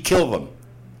country, we kill them.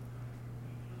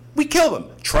 We kill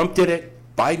them. Trump did it,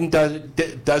 Biden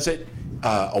does it,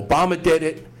 Obama did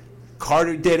it,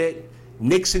 Carter did it,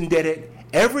 Nixon did it.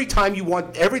 Every time you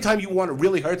want to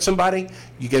really hurt somebody,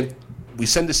 you get We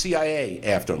send the CIA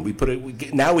after him.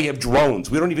 Now we have drones.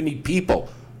 We don't even need people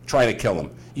trying to kill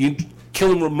him. You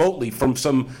kill him remotely from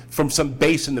some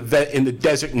base in the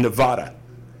desert in Nevada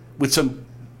with some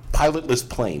pilotless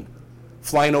plane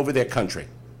flying over their country.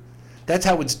 That's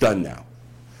how it's done now.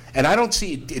 And I don't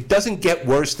see it doesn't get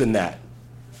worse than that.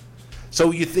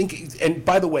 So you think, and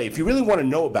by the way, if you really want to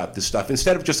know about this stuff,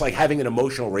 instead of just like having an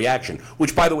emotional reaction,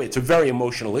 which by the way, it's a very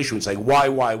emotional issue, it's like,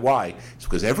 why? It's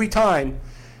because every time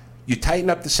you tighten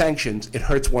up the sanctions, it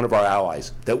hurts one of our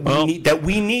allies that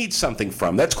we need something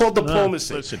from. That's called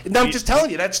diplomacy. Listen, no, I'm just telling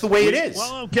you, that's the way it is.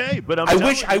 Well, okay, but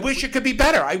I wish it could be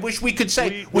better. I wish we could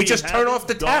say, we just turn off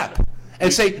the tap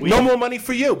and say, no more money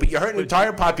for you, but you hurt an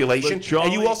entire population,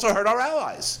 and you also hurt our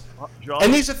allies.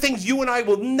 And these are things you and I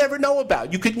will never know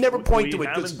about. You could never point to it. We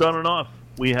haven't done enough.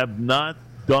 We have not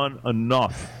done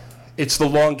enough. It's the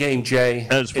long game, Jay.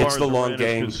 As far it's as the long Iran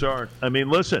game. Is concerned. I mean,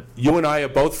 listen. You and I are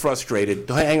both frustrated.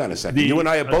 Hang on a second. You and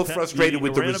I are both frustrated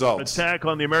with the results. Attack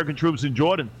on the American troops in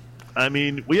Jordan. I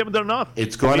mean, we haven't done enough.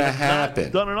 It's going to happen.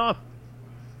 Not done enough.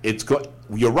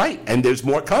 You're right, and there's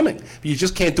more coming. You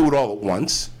just can't do it all at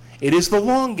once. It is the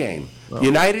long game. The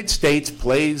United States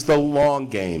plays the long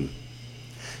game.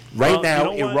 Right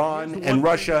now, Iran and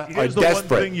Russia are desperate. Here's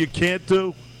the one thing you can't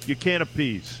do. You can't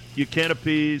appease. You can't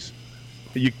appease.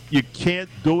 You can't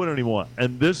do it anymore.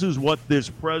 And this is what this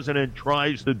president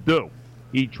tries to do.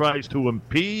 He tries to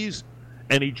appease,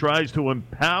 and he tries to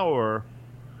empower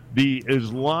the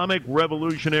Islamic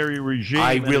revolutionary regime.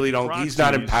 I really don't. He's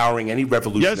not empowering any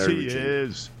revolutionary regime. Yes, he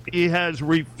is. He has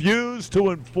refused to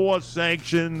enforce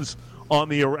sanctions on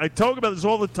the Iran. I talk about this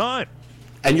all the time.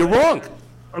 And you're wrong.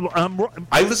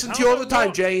 I listen How to you all am I the time,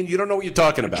 wrong? Jay, and you don't know what you're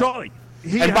talking about. Charlie.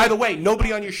 And by the way,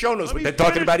 nobody on your show knows what they're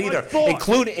talking about either,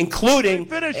 including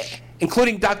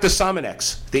Dr.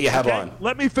 Somonex that you have on.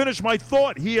 Let me finish my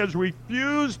thought. He has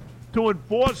refused to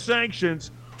enforce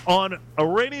sanctions on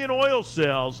Iranian oil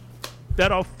sales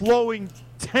that are flowing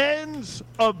tens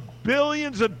of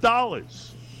billions of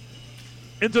dollars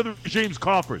into the regime's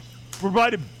coffers,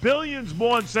 provided billions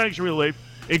more in sanction relief,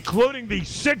 including the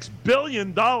 $6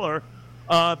 billion.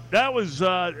 That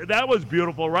was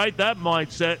beautiful, right? That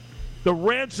mindset. The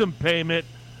ransom payment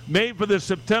made for the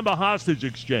September hostage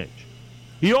exchange.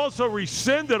 He also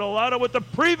rescinded a lot of what the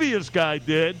previous guy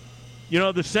did,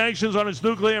 the sanctions on his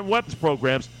nuclear and weapons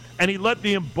programs, and he let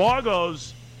the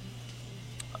embargoes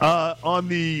on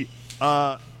the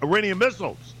Iranian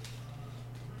missiles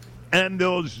and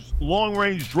those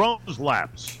long-range drones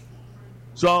lapse.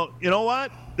 So, you know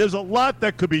what? There's a lot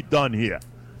that could be done here.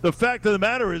 The fact of the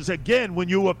matter is, again, when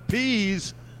you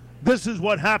appease, this is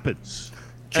what happens.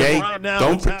 Jay, and right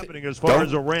now it's happening as far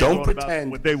as Iran going about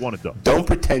what they want to do. Don't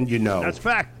pretend you know. That's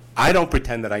fact. I don't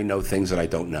pretend that I know things that I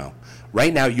don't know.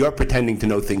 Right now, you're pretending to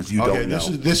know things you don't know.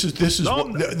 This is No,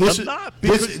 what I'm not,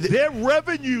 because their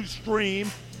revenue stream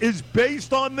is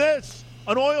based on this,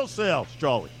 on oil sales,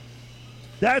 Charlie.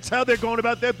 That's how they're going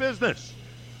about their business.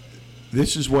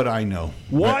 This is what I know.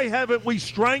 Why haven't we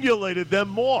strangulated them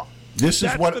more? This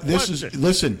is what this is.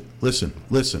 Listen.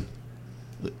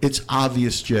 It's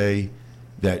obvious, Jay,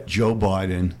 that Joe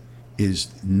Biden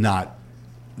is not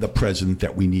the president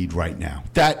that we need right now.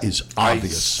 That is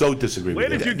obvious. I so disagree with you.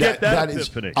 Where did you get that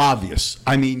epiphany? Is obvious.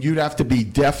 I mean, you'd have to be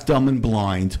deaf, dumb, and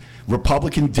blind,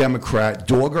 Republican, Democrat,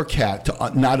 dog or cat,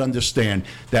 to not understand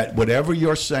that whatever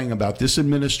you're saying about this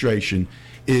administration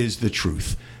is the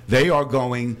truth. They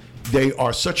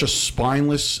are such a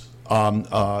spineless, maybe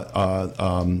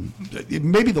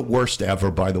the worst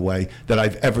ever, by the way, that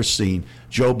I've ever seen.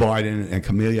 Joe Biden and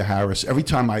Kamala Harris. Every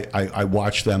time I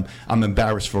watch them, I'm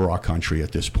embarrassed for our country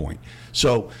at this point.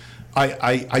 So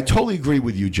I totally agree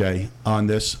with you, Jay, on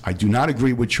this. I do not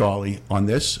agree with Charlie on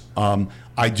this.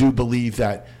 I do believe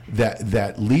that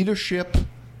leadership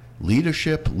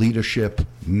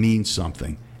means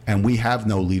something. And we have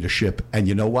no leadership. And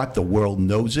you know what? The world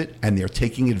knows it, and they're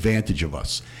taking advantage of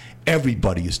us.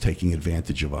 Everybody is taking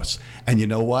advantage of us. And you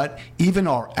know what? Even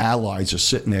our allies are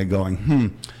sitting there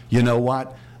going, you know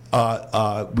what?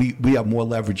 We have more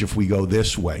leverage if we go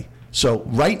this way. So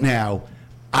right now,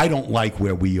 I don't like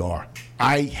where we are.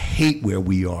 I hate where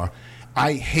we are.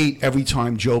 I hate every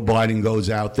time Joe Biden goes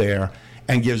out there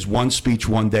and gives one speech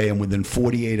one day, and within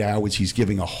 48 hours, he's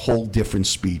giving a whole different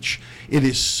speech. It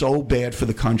is so bad for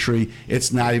the country,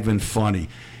 it's not even funny.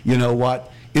 You know what?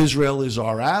 Israel is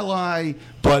our ally,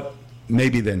 but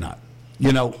maybe they're not.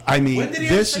 I mean, When did he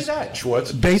this say is that,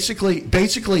 Schwartz?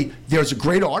 basically. There's a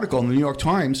great article in the New York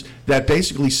Times that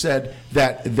basically said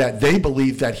that they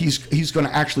believe that he's going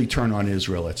to actually turn on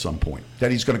Israel at some point.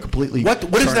 That he's going to completely. What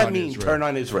does that mean? Israel. Turn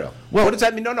on Israel. Well, what does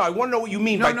that mean? No. I want to know what you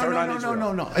mean by turn on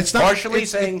Israel. No. It's not partially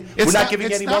saying we're not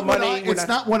giving any more money. It's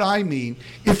not what I mean.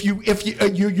 If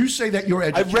you say that you're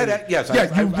educated. I've read it. Yes. Yeah,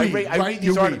 I read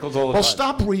these articles all the time. Well,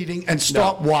 stop reading and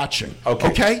start watching.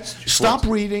 Okay. Stop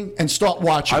reading and start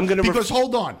watching. Because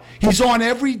hold on, he's on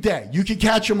every day. You can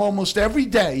catch him almost every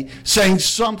day saying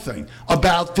something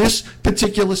about this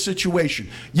particular situation.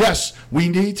 Yes, we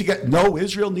need to get. No,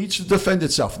 Israel needs to defend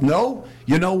itself. No,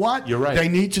 you know what? You're right. They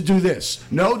need to do this.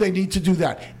 No, they need to do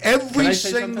that. Every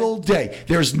single day.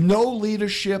 There's no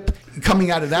leadership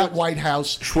coming out of that White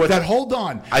House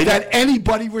that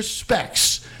anybody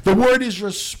respects. The word is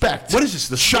respect. What is this?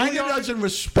 The China schoolyard? doesn't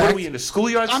respect. What are we in the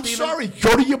schoolyard, I'm Stephen? sorry.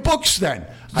 Go to your books then.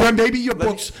 Maybe your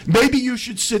books. Maybe you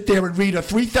should sit there and read a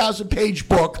 3,000-page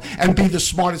book and be the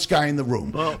smartest guy in the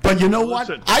room. Well, but you know what?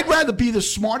 listen. I'd rather be the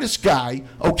smartest guy,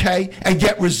 okay, and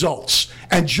get results.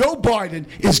 And Joe Biden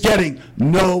is getting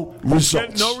no results.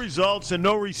 Get no results and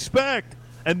no respect.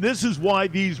 And this is why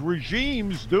these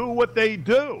regimes do what they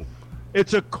do.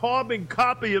 It's a carbon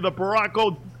copy of the Barack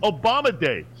Obama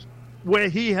days, where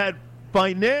he had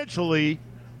financially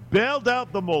bailed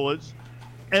out the mullahs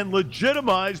and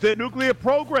legitimized their nuclear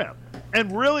program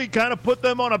and really kind of put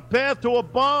them on a path to a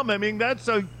bomb. I mean, that's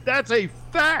a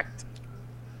fact.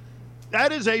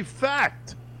 That is a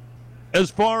fact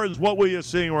as far as what we are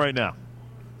seeing right now.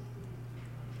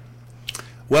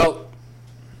 Well,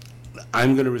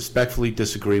 I'm going to respectfully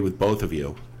disagree with both of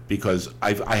you because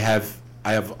I have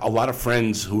a lot of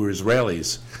friends who are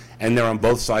Israelis, and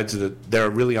they're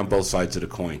really on both sides of the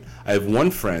coin. I have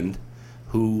one friend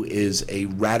who is a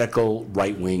radical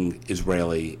right-wing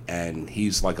Israeli, and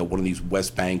he's like one of these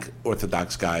West Bank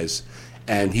Orthodox guys,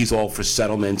 and he's all for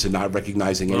settlements and not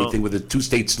recognizing anything with a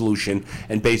two-state solution,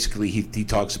 and basically he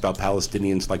talks about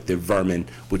Palestinians like they're vermin,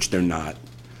 which they're not.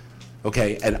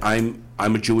 Okay, and I'm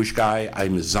a Jewish guy.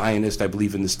 I'm a Zionist. I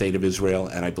believe in the state of Israel,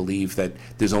 and I believe that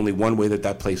there's only one way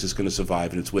that place is going to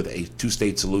survive, and it's with a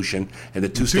two-state solution. And the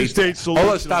two-state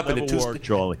solution will never work,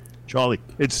 Charlie,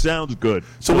 it sounds good.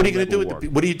 So what are you going to do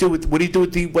with what do you do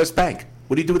with the West Bank?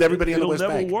 What do you do with everybody on the West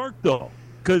Bank? It'll never work though,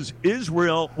 because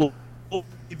Israel will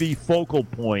be the focal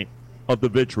point of the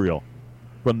vitriol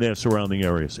from their surrounding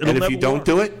areas. And if you don't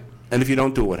do it,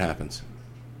 what happens?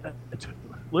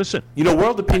 Listen,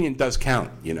 world opinion does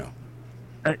count.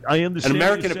 I understand. An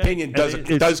American opinion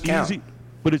does count.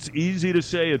 But it's easy to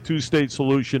say a two-state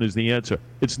solution is the answer.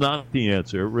 It's not the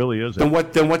answer. It really isn't.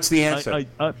 Then what's the answer?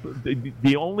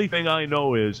 The only thing I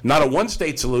know is not a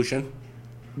one-state solution.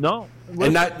 No,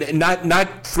 and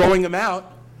not throwing them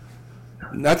out,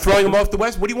 not throwing them off the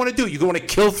West. What do you want to do? You going to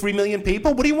kill 3 million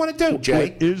people? What do you want to do,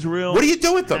 Jay? What Israel? What do you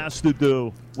do with them?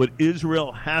 What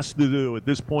Israel has to do at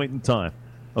this point in time,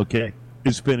 okay,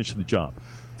 is finish the job.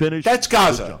 That's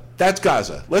Gaza. That's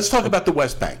Gaza. Let's talk about the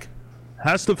West Bank.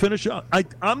 Has to finish up. I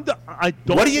don't.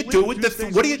 What do you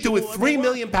do with 3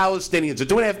 million Palestinians or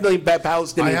 2.5 million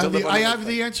Palestinians? I have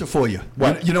the answer for you.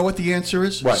 What? You know what the answer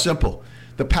is? What? Simple.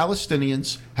 The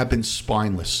Palestinians have been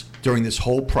spineless during this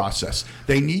whole process.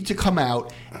 They need to come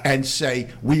out and say,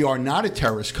 we are not a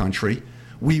terrorist country.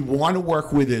 We want to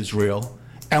work with Israel,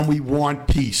 and we want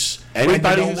peace.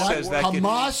 Anybody who says that,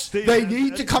 Hamas, they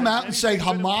need to come out and say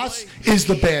Hamas is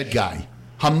the bad guy.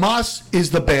 Hamas is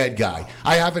the bad guy.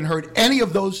 I haven't heard any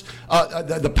of those,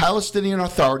 the Palestinian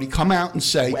Authority come out and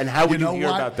say, and how would you hear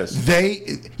about this?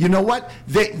 Hamas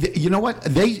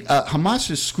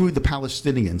has screwed the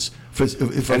Palestinians for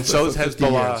and so is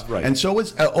Hezbollah, right. And so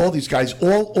is all these guys,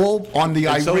 all on the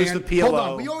Iran. So is the PLO. Hold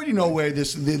on, we already know where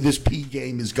this P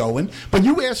game is going, but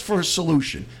you asked for a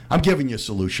solution. I'm giving you a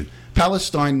solution.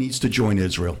 Palestine needs to join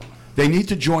Israel. They need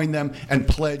to join them and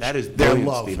pledge their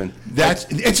love. Stephen.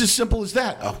 It's as simple as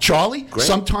that. Charlie, great.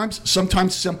 Sometimes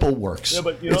simple works. Yeah,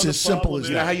 but it's as simple as that.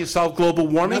 You know how you solve global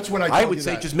warming? That's what I would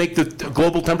say just make the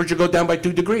global temperature go down by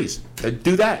 2 degrees.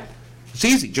 Do that. It's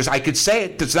easy. I could say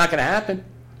it. It's not going to happen.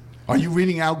 Are you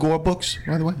reading Al Gore books,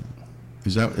 by the way?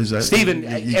 Is that Stephen,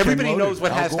 everybody knows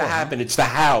what has to happen. It's the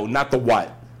how, not the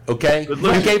what. Okay?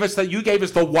 You gave us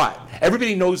the what.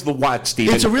 Everybody knows the what,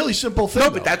 Stephen. It's a really simple thing.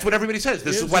 No, but that's what everybody says.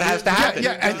 This is what has to happen.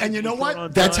 Yeah, and you know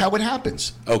what? That's how it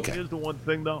happens. Okay. Here's the one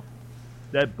thing, though,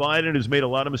 that Biden has made a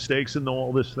lot of mistakes in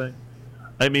all this thing.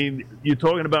 I mean, you're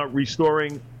talking about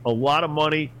restoring a lot of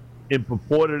money in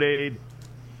purported aid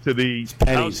to the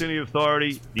Palestinian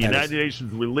Authority, the United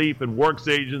Nations Relief and Works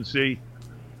Agency.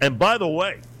 And by the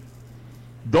way,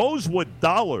 those were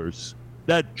dollars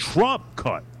that Trump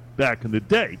cut. back in the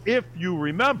day, if you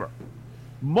remember,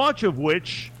 much of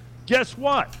which, guess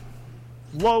what,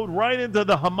 flowed right into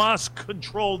the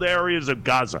Hamas-controlled areas of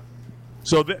Gaza.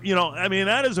 So,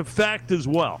 that is a fact as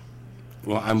well.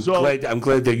 Well, I'm glad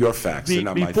they're your facts and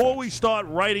not my facts. Before we start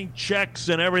writing checks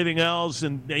and everything else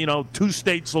and,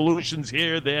 two-state solutions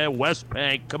here, there, West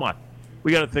Bank, come on.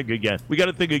 We got to think again. We got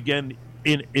to think again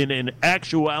in an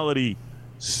actuality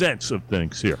sense of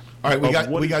things here. All right, we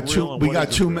got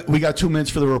 2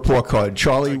 minutes for the report card.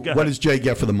 Charlie, what does Jay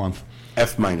get for the month?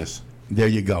 F minus. There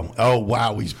you go. Oh,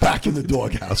 wow. He's back in the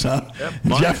doghouse, huh?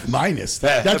 F minus.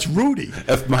 That's Rudy.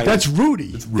 F minus. That's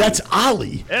Rudy. That's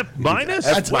Ali. F minus?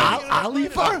 That's Ali.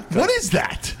 What is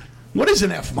that? What is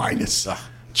an F minus?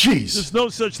 Jeez. There's no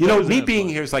such thing. Me being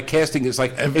here is like casting. It's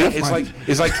like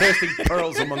casting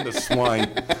pearls among the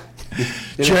swine.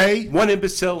 Jay, one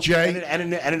imbecile,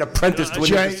 and an apprentice to an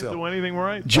imbecile. Do anything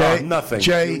right? Jay, nothing.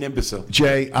 Jay, you're an imbecile.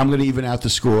 Jay, I'm going to even out the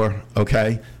score.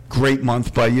 Okay. Great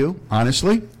month by you,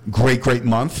 honestly. Great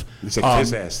month. He's a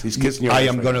kiss ass. He's kissing your ass. I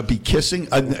am going to be kissing.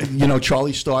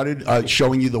 Charlie started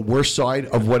showing you the worst side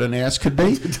of what an ass could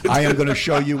be. I am going to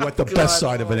show you what the best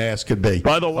side of an ass could be.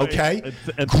 By the way, okay.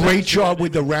 Great job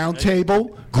with the round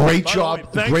table. Great job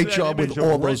with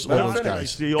all those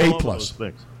guys. A plus.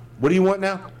 What do you want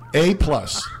now? A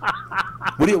plus.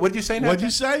 What did you say now? What did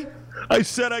you say? I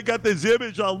said I got this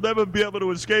image I'll never be able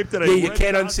to escape today. Yeah, you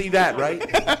can't unsee that,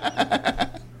 right?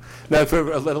 Now,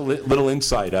 for a little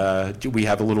insight, we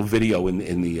have a little video in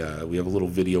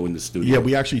the studio. Yeah,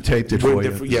 we actually taped it for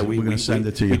you. Yeah, we're going to send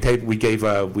it to you. I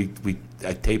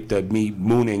taped me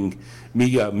mooning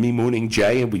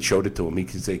Jay, and we showed it to him.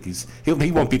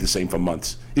 He won't be the same for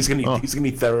months. He's gonna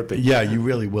need therapy. Yeah, you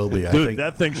really will be. Dude,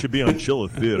 that thing should be on Chiller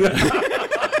Theater.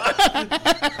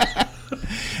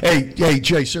 Hey,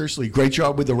 Jay, seriously, great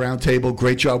job with the round table.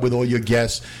 Great job with all your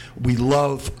guests.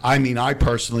 I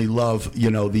personally love,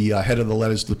 the head of the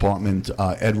letters department,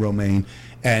 Ed Romaine,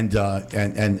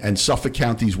 and Suffolk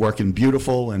County's working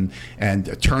beautiful, and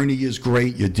attorney is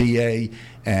great, your DA,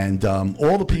 and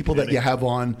all the people that you have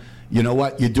on. You know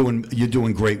what? You're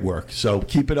doing great work. So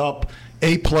keep it up.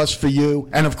 A plus for you.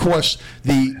 And, of course,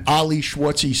 the Ali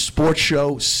Schwartzy Sports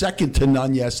Show, second to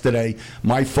none yesterday.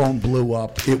 My phone blew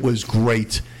up. It was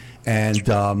great. And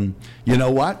you know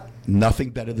what?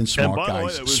 Nothing better than Smart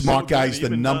Guys. Smart Guys,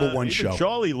 the number one show.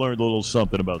 Charlie learned a little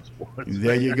something about sports.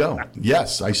 There you go.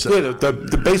 Yes, I said. Yeah,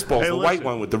 the baseball, the white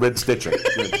one with the red stitching.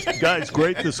 Guys,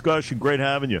 great discussion. Great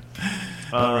having you.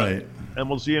 All right. And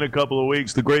we'll see you in a couple of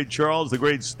weeks. The great Charles, the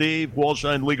great Steve,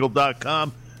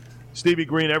 WallshineLegal.com.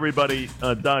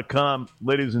 StevieGreenEverybody.com.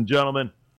 Ladies and gentlemen,